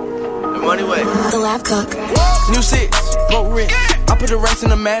 The money way. The Lab Cook. New 6, broke rent. I put the rest in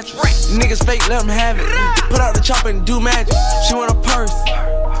the mattress. Niggas fake, let them have it. Put out the chopper and do magic. She want a purse.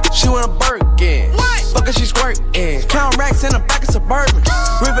 She want a Birkin. Fuck her, she squirtin'. Count racks in the back of Suburban.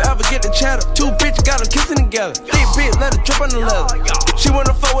 River ever get the cheddar. Two bitches got them kissing together. Big bitch, let her drip on the leather. She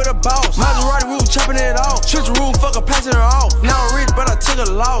wanna fuck with a boss. Maserati roof, chopping it off. Switch the room, fuck her, passing her off. Now I'm rich, but I took a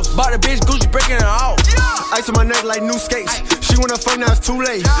loss. Bought a bitch, Gucci breaking it off. Ice on my neck like new skates. She wanna fuck, now it's too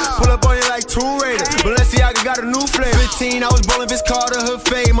late. Pull up on you like Tomb Raider. Balenciaga got a new flavor. 15, I was ballin' Vince Carter, hood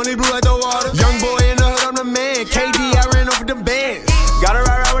fade. Money blue like the water. Young boy in the hood, I'm the man. KD, I ran off with them bands. Gotta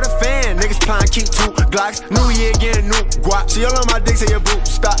ride with a fan. Niggas pine, keep 2 Glocks. New year, getting new guap. See all on my dick, say your boot,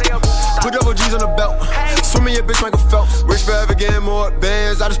 stop. Put double G's on the belt. Swimming your bitch, Michael Phelps. Rich forever, getting more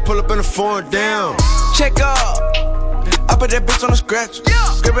bands. I just pull up in the foreign down. Check up. I put that bitch on the scratch.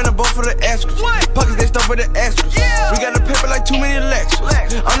 Gripping the boat for the extras. Pockets, they stuff with the extras. We got the paper like too many lectures.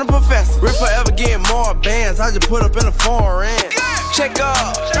 I'm the professor. Rich forever, getting more bands. I just put up in the foreign. Check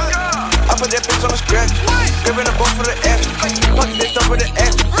up. I put that bitch on the scratch. Gripping the boat for the extras. Pockets, they stuff with the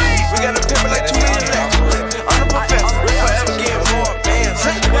extras. We got the paper like too many lectures. I'm the professor. Rich forever, getting more bands. I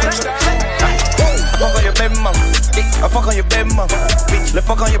fuck on your baby mama. I fuck on your baby mama. Let's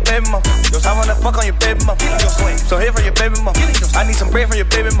fuck on your baby mama. I wanna fuck on your baby mama. So here from your baby mama. I need some bread from your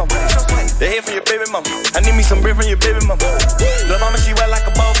baby mama. The head from your baby mama. I need me some bread from your baby mama. Lil' mama, she wet like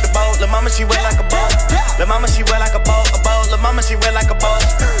a boat, the boat. Lil' mama, she wet like a boat. Lil' mama, she wet like a boat, a boat. Lil' mama, she wet like a boat.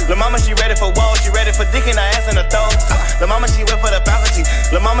 Lil' mama, she ready for walls, she ready for dick in her ass and her throat. Lil' mama, she wet for the faculty.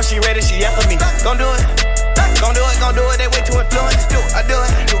 Lil' mama, she ready, she yell for me. Gon' do it. Gon' do it, they way too influenced. I do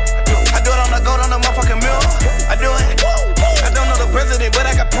it. I do it on the gold on the motherfucking mirror. I do it. I don't know the president, but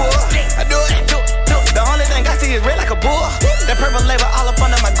I got poor. I do it. The only thing I see is red like a bull. That purple label all up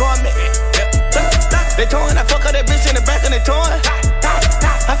under my garment. They torn, I fuck her that bitch in the back and they torn.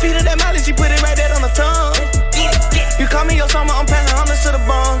 I feed her that mileage, she put it right there on the tongue. You call me your summer, I'm passing hundreds to the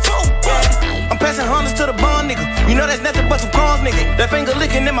bone. Yeah. I'm passing hundreds to the bone, nigga. You You know that's nothing but some crumbs, nigga. That finger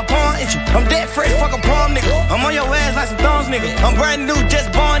licking in my palm itch. I'm dead fresh, fuck a palm, nigga. I'm on your ass like some thongs, nigga. I'm brand new,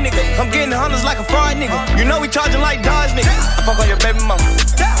 just born, nigga. I'm getting hundreds like a fraud, nigga. You know we charging like Dodge, nigga. I fuck on your baby mama.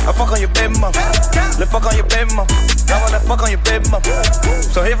 I fuck on your baby mama. Let's fuck on your baby mama. I wanna fuck on your baby mama.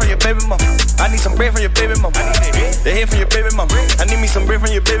 So here for your baby mama. I need some bread from your baby mama. They here for your baby mama. I need me some bread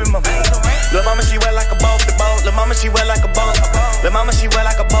from your baby mama. Lil' mama, she wet like a boat, the boat. Lil' mama, she wet like a boat. Lil' mama, she wet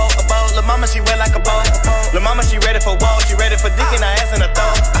like a boat, a boat. Lil' mama, she wet like a boat. Lil' mama, she ready for walk, she ready for dick in her ass and her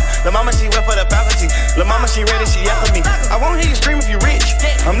throat. Lil' mama, she wet for the balcony. Lil' mama, she ready, she after me. I won't hear you scream if you rich.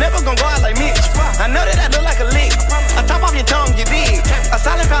 I'm never gonna go out like Mitch. I know that I look like a lick. I top off your tongue, you dig. A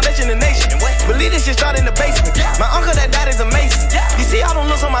solid foundation in the nation. Believe this shit start in the basement. My uncle that died is amazing. You see all them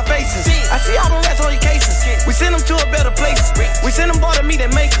looks on my faces. I see all them rats on your cases. We send them to a better place. We send them bar to meet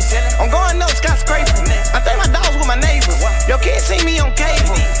and make us. I'm going up skyscraping. I think my dog's with my neighbors. Your kids see me on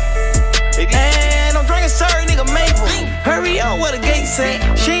cable. And I'm drinking sorry, nigga, Maple. Hurry up where the gates at.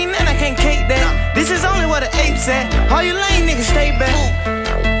 She ain't that, I can't cake that. This is only where the apes at. All you lame niggas stay back.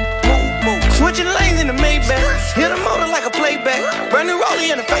 Switching lanes in the Maybach. Hit the motor like a playback. Brand new rollie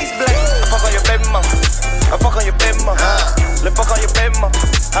in the face black. I fuck on your baby mama. I fuck on your baby mama. Let's fuck on your baby mama.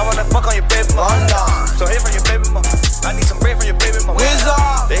 I wanna fuck on your baby mama. So here for your baby mama. I need some bread from your baby mama.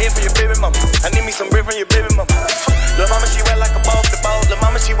 They here for your baby mama. I need me some bread from your baby mama. Lil' mama, she wet like a boat, the boat. Lil'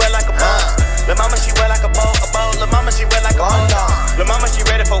 mama, she wet like a boat. Lil' mama, she wet like a boat, a boat. Lil' mama, she wet like a boat. Lil' mama, she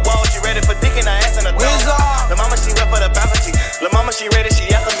ready for walk, she ready for dick in her ass and her throat. Lil' mama, she wet for the balcony. Lil' mama, she ready, she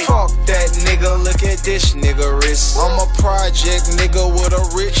after me. Fuck that nigga, look at this nigga wrist. I'm a project nigga with a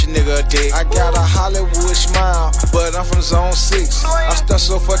rich nigga dick. I got a Hollywood smile, but I'm from zone 6. I stuck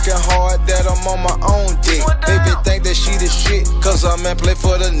so fucking hard that I'm on my own dick. Baby think that she the shit, cause her man play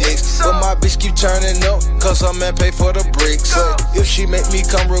for the Knicks. But my bitch keep turning up, cause her man pay for the bricks. But if she make me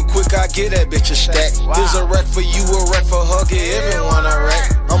come real quick, I get that bitch a stack. Here's a rack for you, a rack for her, get everyone a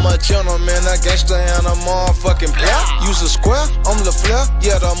rack. I'm a gentleman, a gangster, and a motherfucking player. Use a square, I'm the Flair,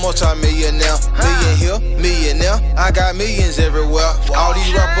 yeah, the multi-millionaire. Million here, millionaire, I got millions everywhere. All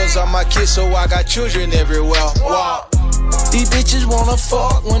these rappers are my kids, so I got children everywhere. Wow. These bitches wanna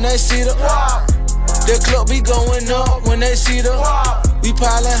fuck when they see the The club be going up when they see the We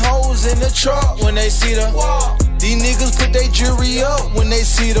piling hoes in the truck when they see the These niggas put their jewelry up when they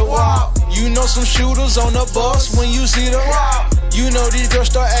see the You know some shooters on the bus when you see the You know these girls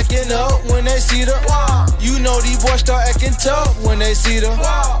start acting up when they see the You know these boys start acting tough when they see the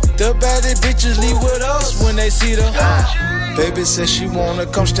baddest bitches leave with us when they see the Baby says she wanna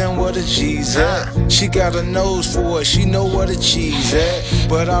come stand where the G's at. She got a nose for it, she know where the cheese at.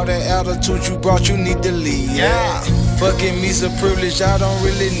 But all that attitude you brought, you need to leave that. Fucking me's a privilege, I don't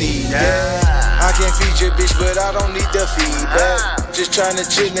really need that. I can feed your bitch, but I don't need the feedback. Just tryna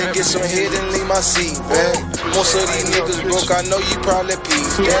chill and get some head and leave my seat back. Most of these niggas broke, I know you probably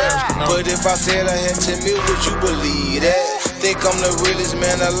peeped that. But if I said I had 10 mil, would you believe that? Think I'm the realest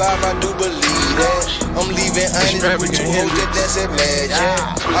man alive, I do believe that. I'm leaving honest with two hoes that dance at magic.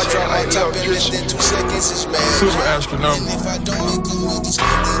 I drop my top in less than 2 seconds, it's magic. Super astronomical. And if I don't make a money, spend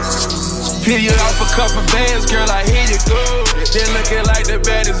it, it's cheese. Peel you off a couple bands, girl, I hear you go. Then looking like the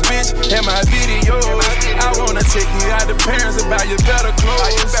baddest bitch in my videos. I wanna take you out the parents and buy you better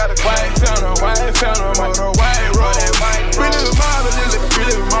clothes. White fountain, motor, white road. Really marvelous,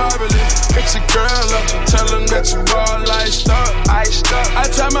 really marvelous. Pick your girl up, tell them that you all iced up. I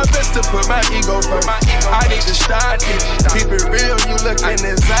try my best to put my ego first. I need to start it. Keep it real, you looking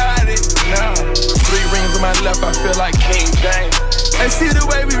exotic. Now, 3 rings on my left, I feel like King James. They see the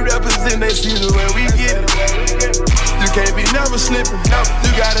way we represent, they see the way we get it. You can't be never slipping,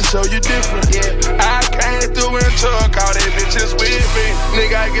 you gotta show you different. I came through and took all they bitches with me.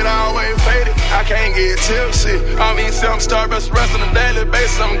 Nigga, I get always faded, I can't get tipsy. I mean, some Starbucks rest on a daily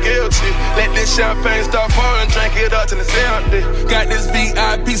basis, I'm guilty. Let this champagne start pouring, drink it up till it's empty. Got this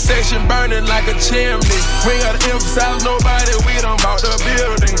VIP section burning like a chimney. We ain't gotta emphasize nobody, we done bought the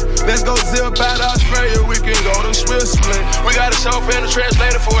building. Let's go zip out Australia, we can go to Switzerland. We got a chauffeur and a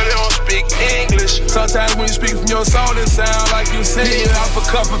translator for it, they don't speak English. Sometimes when you speak from your soul, it sound like you sing. Hit you off a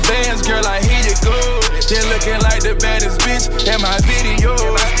couple bands, girl, I hear you good. Then looking like the baddest bitch in my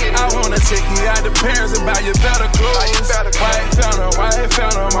videos. I wanna take you out to Paris and buy you better clothes. White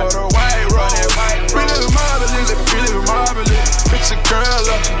fountain, motor, white road. Really marvelous. Pick your girl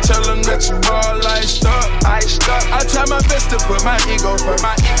up, tell them that you all iced up. I try my best to put my ego first.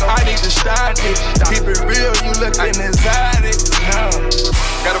 I need to start it. Keep it real, you looking exotic. Now,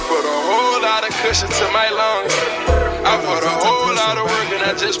 gotta put a whole lot of cushion to my lungs. I put a whole lot of work and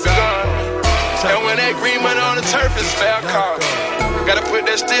I just begun. And when that green went on the turf, it's fair cause. Gotta put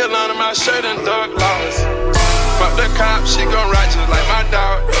that steel under my shirt and dark laws. Fuck the cop, she gon' ride just like my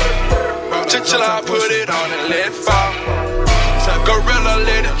dog. Chinchilla, I put it on and let it fall. So gorilla,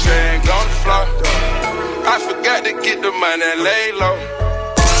 let it drag on the floor. I forgot to get the money and lay low.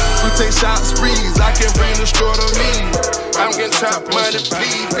 We take shots, sprees, I can bring the store to me. I'm getting trap money,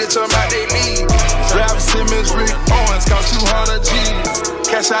 please, bitch, I'm out they lead. Rap Simmons, Rick Owens, cost 200 G's.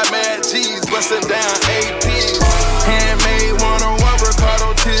 Cash out mad G's, bustin' down APs. Handmade 101,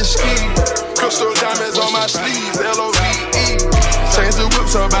 Ricardo Tishki. Crystal diamonds on my sleeves, L-O-V-E. Change the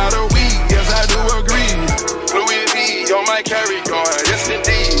whips about a week, yes I do agree. Louis V, on my carry on, yes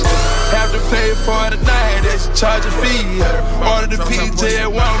indeed. Have to pay for the night, they should charge a fee. Order the PJ at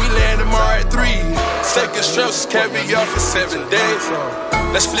 1, we land tomorrow at 3. Second strips, can't be off for 7 days.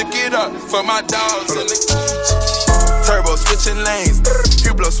 Let's flick it up for my dogs in the turbo switching lanes,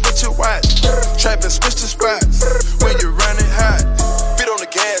 Hublot switching watch. Trapping switch the spots, when you're running hot. Feet on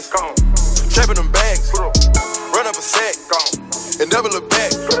the gas, trapping them bags. Run up a sack, and double it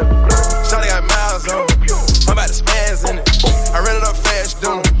back. Shawty got miles on it, I'm about to spaz in it. I ran it up fast,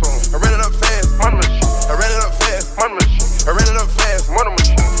 don't I ran it up fast, money machine. I ran it up fast, money machine. I ran it up fast, money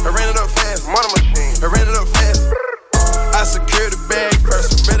machine. I ran it up fast, money machine. I ran it up fast. I secured the bag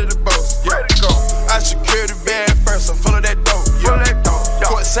first, I'm ready to boast. Yeah. I secured the bag first, I'm full of that dope. Yeah.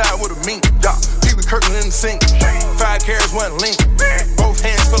 Courtside with a mink. Yeah. People Kirkland in the sink. 5 carats, 1 link. Both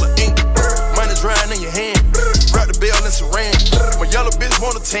hands full of ink. Money drying in your hand. Wrap the bell in saran. My yellow bitch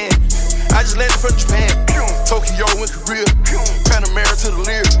want a 10. I just landed from Japan. Tokyo and Korea. Panamera to the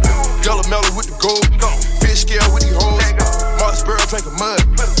Lear. Yellow mellow with the gold. Fish scale with these hoes. Mars Burrow drinking mud.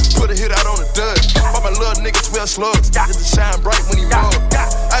 Put a hit out on the dud. Bought my little nigga 12 slugs. Just to shine bright when he mug.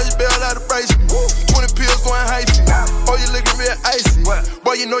 I just bailed out the bracelet. 20 pills going hyphy. Oh, you looking real icy.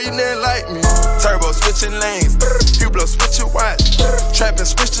 Boy, you know you didn't like me. Turbo switching lanes. Hublot switching watch. Trapping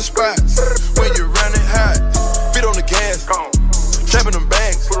switch the spots. When you're running hot. Feet on the gas. Trapping them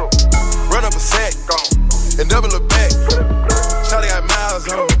bags. Run up a sack. And double it back. Shawty got miles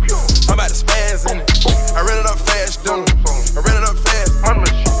on it. I'm about to spaz in it. I ran it up fast, don't I ran it up fast, money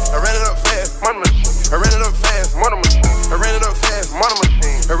machine. I ran it up fast, money machine. I ran it up fast, money machine. I ran it up fast, money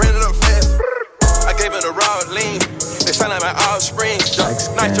machine. I ran it up fast. I gave it a raw lean. They sound like my offspring.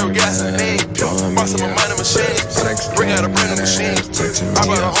 Nitro gasoline. Bust up a money machine. Bring out a brand new machine. I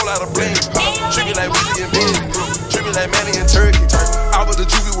bought a whole lot of bling. Treat me like Willie and Ben. Treat me like Manny and Turkey. I was the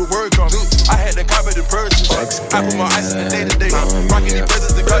juvie with work on. I had the carpet and purchase. I put more ice in the day to day. Rocking these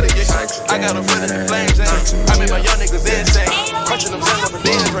presents and Cartier. I got them flooding the flames. I made my young niggas insane. Crunching them cells up and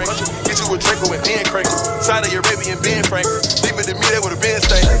then drink. Get you a Draco and then crank. Saudi Arabian Ben Frank. Leave it to me, that would've been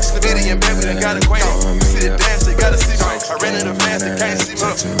stank. Stability and bed, we done got acquainted. You see the dance, they gotta see me. I ran it up fast, they can't see me.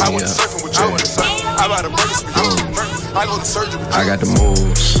 I went to surfing with you. I bought a burgers for you. I go to surgery with you. I got the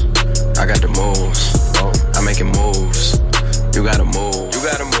moves. I got the moves. I'm making moves. You gotta move. You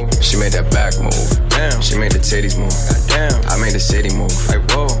gotta move. She made that back move. Damn. She made the titties move. Damn. I made the city move. Like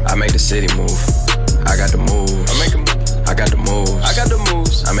whoa. I make the city move. I got the moves. I make them. I got the moves. I got the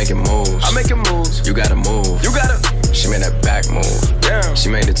moves. I'm making moves. I'm making moves. You gotta move. You gotta. She made that back move. Damn. She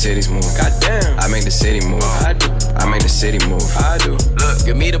made the titties move. Goddamn. I make the city move. I do. I make the city move. I do. Look,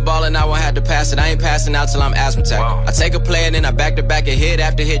 give me the ball and I won't have to pass it. I ain't passing out till I'm asthmatic. I take a play and then I back to back and hit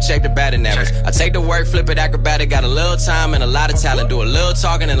after hit, check the batting average. I take the work, flip it acrobatic. Got a little time and a lot of talent. Do a little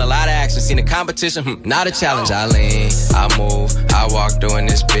talking and a lot of action. Seen the competition, not a challenge. I lean, I move, I walk through in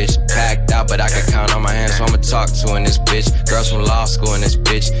this bitch. Packed out, but I can count on my hands, so I'ma talk to in this bitch. Girls from law school in this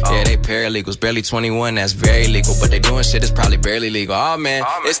bitch. Yeah, they paralegals, barely 21, that's very legal. But they doing shit that's probably barely legal. Oh man,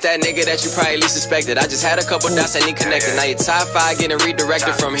 it's that nigga that you probably least suspected. I just had a couple dots that need connected. Now your top 5 getting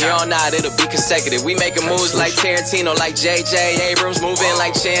redirected. From here on out, it'll be consecutive. We making moves like Tarantino, like J.J. Abrams. Moving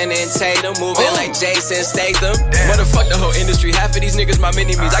like Channing Tatum. Moving like Jason Statham. Motherfuck the whole industry. Half of these niggas my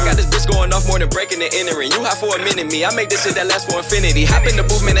mini-me's. I got this bitch going off more than breaking and entering. You hot for a minute, me. I make this shit that lasts for infinity. Hop in the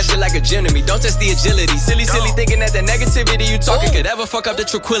booth, man, that shit like a gym to me. Don't test the agility. Silly thinking that the negativity you talking could ever fuck up the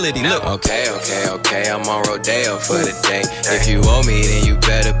tranquility. Look. Okay, I'm on Rodeo for the day. If you owe me, then you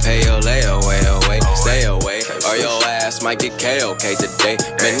better pay your layaway away. Stay away, or your ass might get KOK today.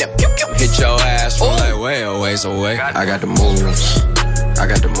 Man, hit your ass from like way away. I got the moves. I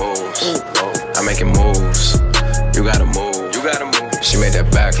got the moves. I'm making moves. You gotta move. You gotta move. She made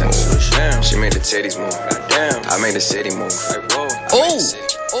that back move. Damn. She made the titties move. Damn. I made the city move. Ooh.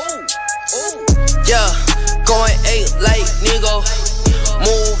 Yeah, going 8 like nigga.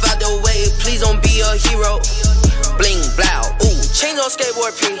 Move out the way, please don't be a hero. Bling blow, ooh, chains on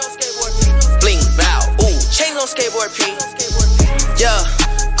skateboard P. Bling blow, ooh, chains on skateboard P. Yeah,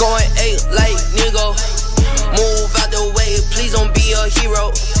 going 8 like nigga. Move out the way, please don't be a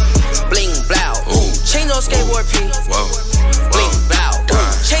hero. Bling, blow, ooh. Chain on skateboard P. Whoa. Bling, blow, ooh.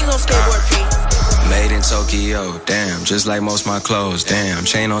 Chain on skateboard P. Made in Tokyo, damn, just like most my clothes, damn.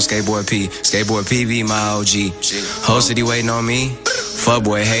 Chain on skateboard P, skateboard P be my OG. Whole city waiting on me.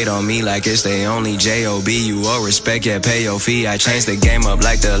 Fuckboy hate on me like it's they only J.O.B. You owe respect, yeah, pay your fee. I changed the game up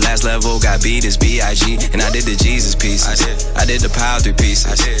like the last level. Got beat as B.I.G. And I did the Jesus pieces. I did the Power 3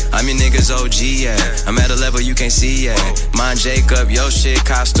 pieces. I'm your niggas OG, yeah. I'm at a level you can't see, yeah. Mine Jacob, yo shit,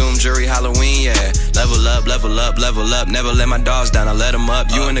 costume, jury, Halloween, yeah. Level up, level up, level up. Never let my dogs down, I let them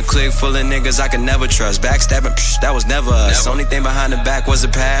up. You in a clique full of niggas I can never trust. Backstabbing, that was never us. Only thing behind the back was the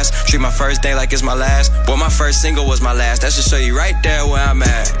past. Treat my first day like it's my last. Boy, my first single was my last. That should show you right there where I'm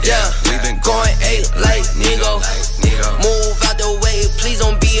at. Yeah, we been going 8 like Nigo. Move out the way, please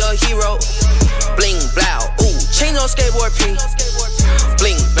don't be a hero. Bling, blow, ooh. Chain on skateboard P.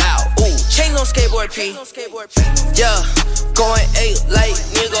 Bling, blow, ooh. Chain on skateboard P. Yeah, going 8 like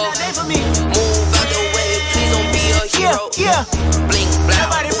Nigo. Move out the way, please don't be a hero. Yeah, bling,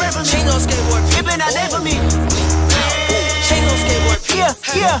 blow, ooh. Chain on skateboard P. It been out there for me. Chain on skateboard P.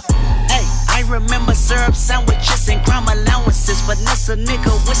 Yeah. Hey, I remember syrup sandwiches and crime allowances. Finesse a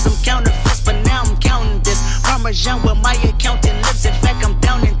nigga with some counterfeits, but now I'm counting this. Parmesan with my accountant lips. In fact, I'm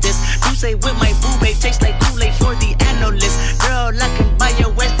down in this. You say with my boo babe tastes like Kool-Aid for the analyst. Girl, I can buy your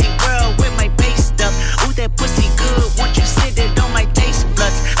Westie world with my base stuff. Ooh, that pussy good. Once you sit it on my taste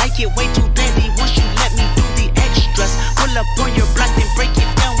buds, I get way too petty once you let me do the extras. Pull up on your block, then break it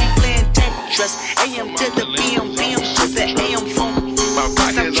down. We playing Tetris. AM to the PM, PM to the AM phone. My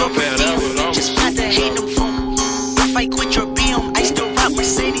pocket's on bad. Just got to hate them phone. If I quit your BM, I still rock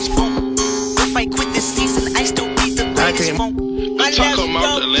Mercedes phone. If I quit this season, I still be the greatest phone. My left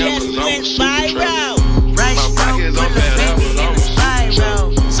stroke just went viral. Right stroke put a baby in a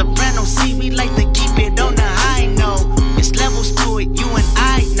spiral. Soprano see me like to keep it on the high note. It's levels to it, you and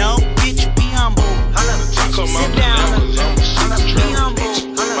I know. Bitch, be humble. Sit down. Be humble.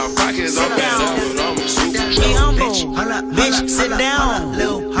 My pocket's on bad. Be humble. Bitch, sit down.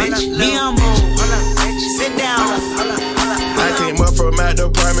 Bitch, be humble. Sit down. I came up from my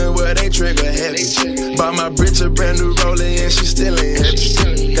department where they trigger heavy. Bought my bitch a brand new Rollie and she still ain't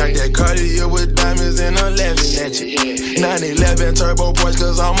heavy. Got that Cartier with diamonds and I'm laughing at you. 911 turbo Porsche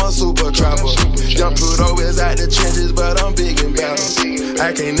cause I'm a super trapper. Jump Pluto is out the trenches but I'm big and battle.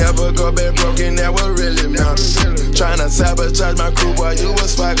 I can't never go back broken, that what really matters. Tryna sabotage my crew while you a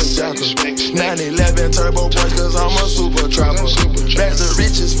swagger jacker. 911 turbo Porsche cause I'm a super trapper. Back to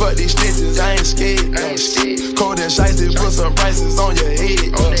riches, fuck these stitches, I ain't scared. Cold and shiesty, put some prices on your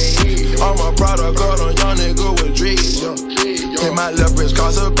head. All my product got on young nigga with dreads. In my left wrist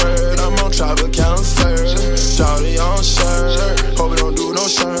cost a bird, I'm on travel cancer. Shawty on shirt, hope it don't do no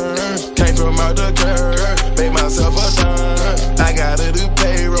shirt. Came from out the curb, made myself a dime. I gotta do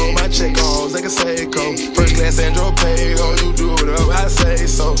payroll, my check on like a Seiko. First class Andro payroll, you do whatever I say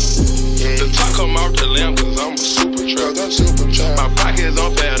so. The top come off the lamb cause I'm a super truck. My pocket's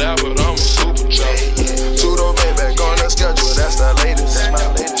on fat out, but I'm a super truck. Two-door baby, on the schedule, that's the latest.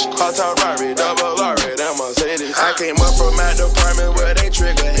 Hot-top Rari, double Rari, that Mercedes. I came up from my department where they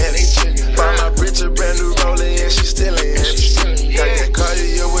trigger heavy. Bought my bitch a brand new Rollie and she still ain't heavy. Got that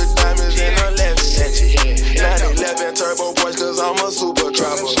Cartier with diamonds and I'm laughing at you. 911 turbo Porsche cause I'm a super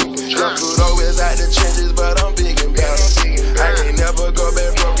trapper. Jump Pluto is out the trenches but I'm big and battle. I can't never go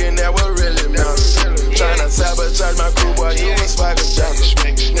back broken, that what really matters. Tryna sabotage my crew while you a swagger jacker.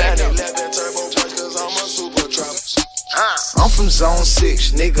 911 turbo Porsche cause I'm a super trapper. I'm from zone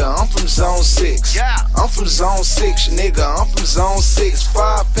 6, nigga, I'm from zone 6. I'm from zone 6, nigga, I'm from zone 6.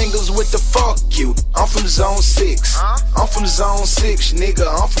 5 fingers with the fuck you. I'm from zone 6. I'm from zone 6, nigga,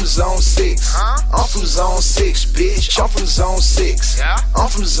 I'm from zone 6. I'm from zone 6, bitch. I'm from zone 6. I'm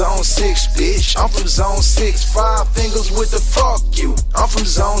from zone 6, bitch. I'm from zone 6. 5 fingers with the fuck you. I'm from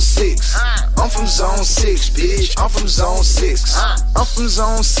zone 6. I'm from zone 6, bitch. I'm from zone 6. I'm from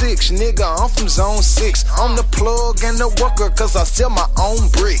zone 6, nigga, I'm from zone 6. I'm the plug and the worker cause I sell my own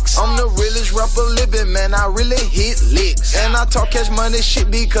bricks. I'm the realest rapper living, man, I really hit licks. And I talk cash money shit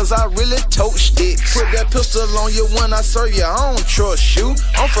because I really tote sticks. Put that pistol on you when I serve you, I don't trust you.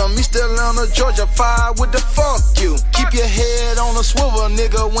 I'm from East Atlanta, Georgia, 5 with the fuck you. Keep your head on a swivel,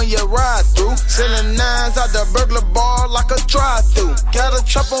 nigga, when you ride through. Selling nines out the burglar bar like a drive-through. Got a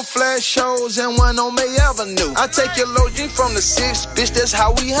trap on flash shows and one on May Avenue. I take your low G from the 6, bitch, that's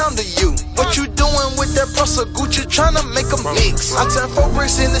how we handle you. What you doing with that Prussa Gucci, tryna make a mix? I turn 4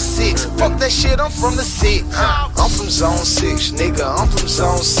 bricks into 6, fuck that shit, I'm from the 6. I'm from zone 6, nigga, I'm from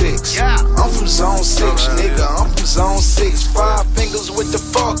zone 6. I'm from zone 6, nigga, I'm from zone 6. 5 fingers with the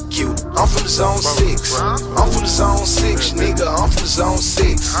fuck you. I'm from zone 6. I'm zone 6, nigga. I'm from zone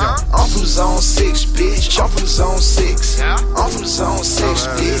 6. I'm from zone 6, bitch. I'm from zone 6. I'm from zone 6,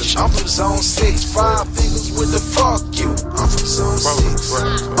 bitch. I'm from zone 6. 5 fingers with the fuck you. I'm from zone 6.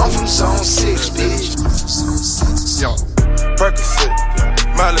 I'm from zone 6, bitch. Yo, Percocet,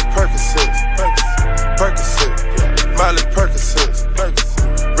 Miley Percocet, Percocet, Miley Percocet,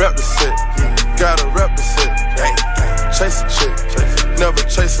 rep the set, gotta rep the set. Chase a chick, never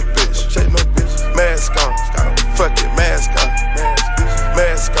chase a bitch. Mask on, fuck it, mask on.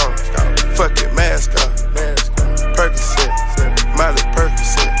 Mask on, fuck it, mask on. Percocet, Miley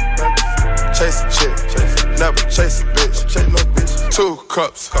Percocet. Chase a chick, never chase a bitch. 2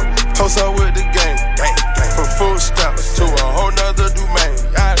 cups, toast up with the gang. From food stamps to a whole nother domain.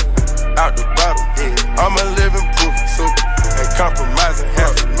 Out the bottle, I'm a living proof. Ain't compromising,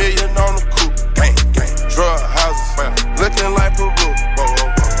 $500,000 on the coupe. Drug houses, looking like Peru.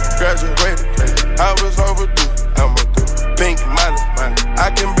 Graduated, I was overdue. I'm a dude. Pink money, I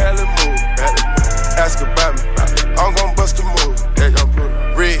can barely move. Ask about me, I'm gon' bust a move.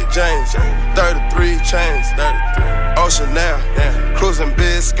 Red James, 33 chains. Ocean now, cruising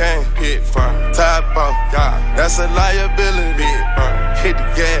Biscayne. Hit fire, top off, that's a liability. Hit the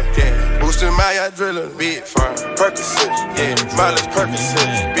gas, boosting my adrenaline. Big fire, Percocet, Miley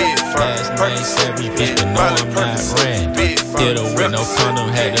Percocet. Big fire, Percocet, Miley Percocet. Hit her with no condom,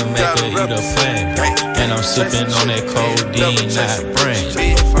 had to make her eat a fan. And I'm sipping on that codeine, not brain.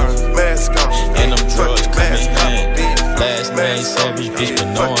 And them drugs come in hand. Last name Savage, bitch,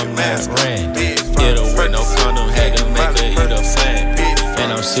 but no, I'm not ran. Hit her with no condom, had to make her eat a fan.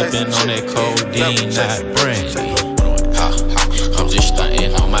 And I'm sipping on that codeine, not brain. I'm just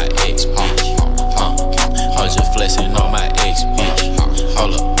stunting on my ex, bitch. I'm just flexing on my ex, bitch.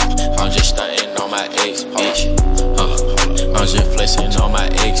 Hold up, I'm just stunting on my ex, bitch. I'm just flexing on my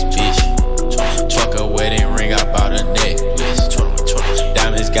ex, bitch. Truck a wedding ring, I bought a necklace.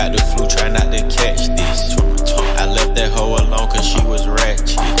 Diamonds got the flu, try not to catch this. I left that hoe alone cause she was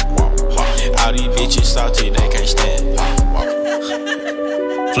ratchet. All these bitches salty, they can't stand.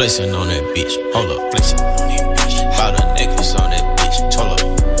 Flexing on that bitch, hold up, flexing on that bitch. Bought a necklace on that bitch, told her.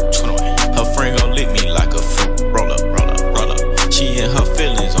 Her friend gon' lick me like a fruit. Roll up, roll up, roll up. She and her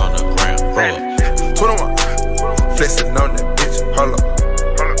feelings on the ground, roll up. 21, flexing on that bitch, hold up.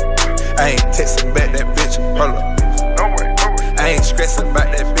 I ain't texting back that bitch, hold up. I ain't stressing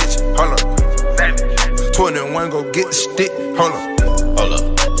about that bitch, hold up. 21, go get the stick, hold up. Hold up,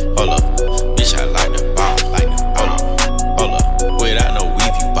 hold up. Bitch, I like the ball, hold up. Without no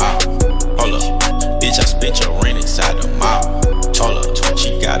weave, you ball, hold up. Bitch, I spent your rent inside the mall, hold up.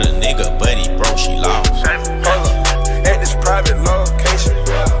 She got a nigga, but he broke, she lost. Hold up, at this private location,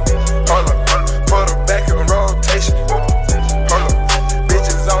 hold up. Put her back in rotation, hold up.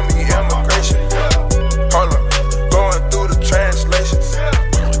 Bitches on me, immigration, hold up. Going through the translations.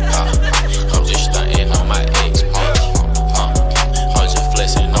 I'm just stunting on my ex, bitch. I'm just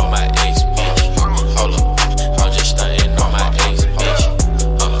flexing on my ex, bitch. Hold up, I'm just stunting on my ex, bitch.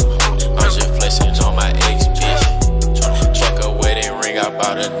 I'm just flexing on my ex, bitch. Truck a wedding ring, I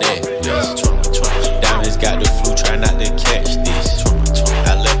bought a necklace. Diamonds got the flu, try not to catch this.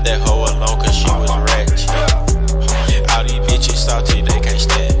 I left that hoe alone cause she was ratchet. All these bitches salty, they can't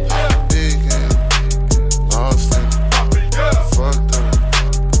stand. Big game, lost in it, fucked up,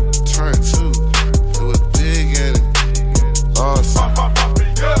 turned 2, it was big in it, lost in it,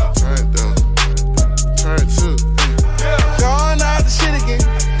 turned up, turned 2. Going out the shit again,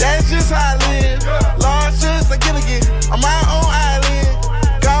 that's just how I live. Lost just like Gilligan, on my own island.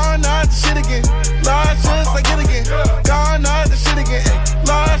 Going out the shit again, lost just like Gilligan. Going out the shit again,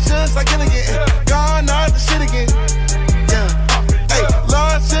 lost just like Gilligan. Going out the shit again, yeah. Hey,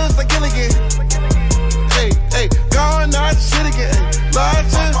 lost just like Gilligan. Hey, hey, going out the shit again. Lost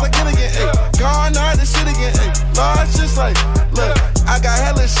just like Gilligan. Hey, going out the shit again. Hey, lost just like, look, I got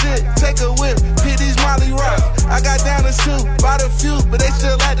hella shit. Take a whip, hit these Molly rocks. I got down to 2, bought a few, but they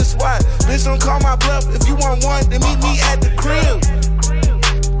still like the spot. Bitch, don't call my bluff. If you want one, then meet me at the crib.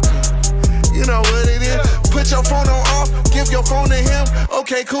 You know what it is. Put your phone on off, give your phone to him.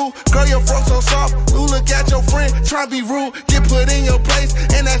 Okay, cool. Girl, your throat so soft. You look at your friend, try to be rude. Get put in your place,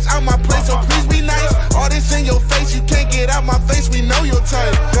 and that's out my place. So please be nice. All this in your face, you can't get out my face. We know your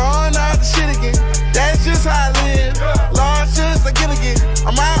type. Going out the shit again. That's just how I live. Lost just like Gilligan,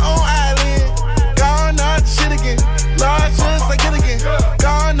 on my own island. Going out the shit again. Lost just like Gilligan.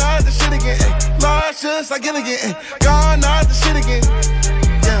 Going out the shit again. Lost just like Gilligan. Going out the shit again.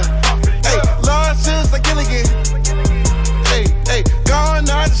 Yeah. Hey, lost just like Gilligan. Hey, hey, gone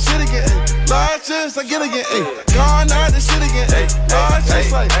out the shit again. Lost just like Gilligan. Hey, gone out the shit again. Hey, lost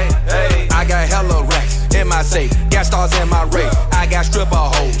just like. I got hella racks. in my safe. Got stars in my race. I got stripper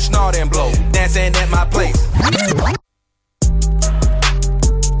hoes, snort and blow, dancing at my place.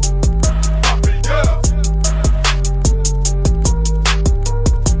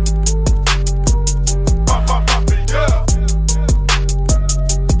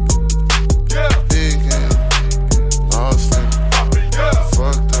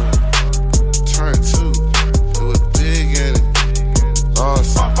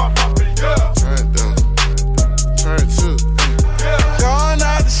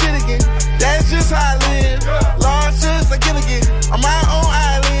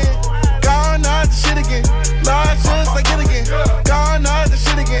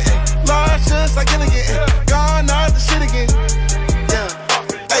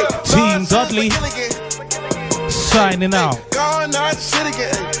 Signing out.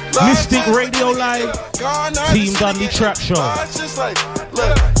 Mystic Radio Live. Team Dudley Trap Show.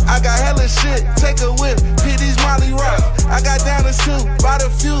 Look, I got hella shit. Take a whip. Hit these Molly Rock. I got down the suit. Bought a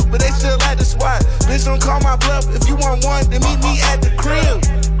few, but they still like the spot. Bitch, don't call my bluff. If you want one, then meet me at the crib.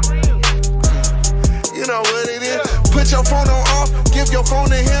 You know what it is. Put your phone on off, give your phone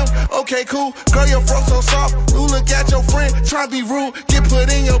to him. Okay, cool. Girl, your throat so soft. You look at your friend, try to be rude. Get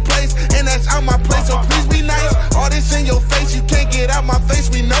put in your place, and that's out my place. So please be nice. All this in your face, you can't get out my face.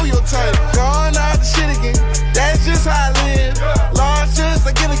 We know your type. Gone out the shit again. That's just how I live. Lost just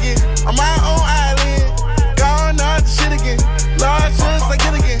like it again. On my own island. Gone out the shit again. Lost just like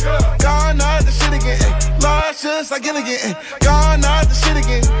it again. Gone out the shit again. Lost just like it again. Gone out the shit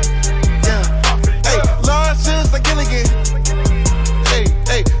again. Hey, lost just like Gilligan.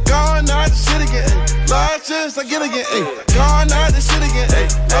 Hey, gone out the shit again. Lost just like Gilligan. Hey, gone out the shit again. Hey,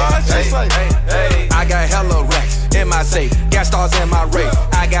 lost just like. I got hella racks in my safe. Got stars in my race.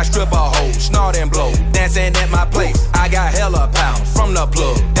 I got stripper hoes, snort and blow, dancing at my place. I got hella pounds from the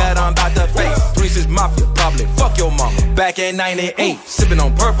plug that I'm about to face. 3-6 Mafia, probably fuck your mama. Back in 98, sipping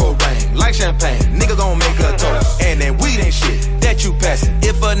on Purple Rain, like champagne. Nigga gon' make a toast, and then weed ain't shit that you passin'.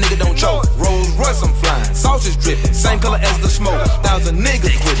 If a nigga don't choke, Rolls Royce I'm flying, sauce is dripping, same color as the smoke. 1,000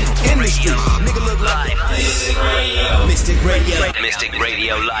 niggas with it in the street. Nigga look like Mystic Radio.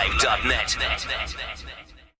 MysticRadioLive.net.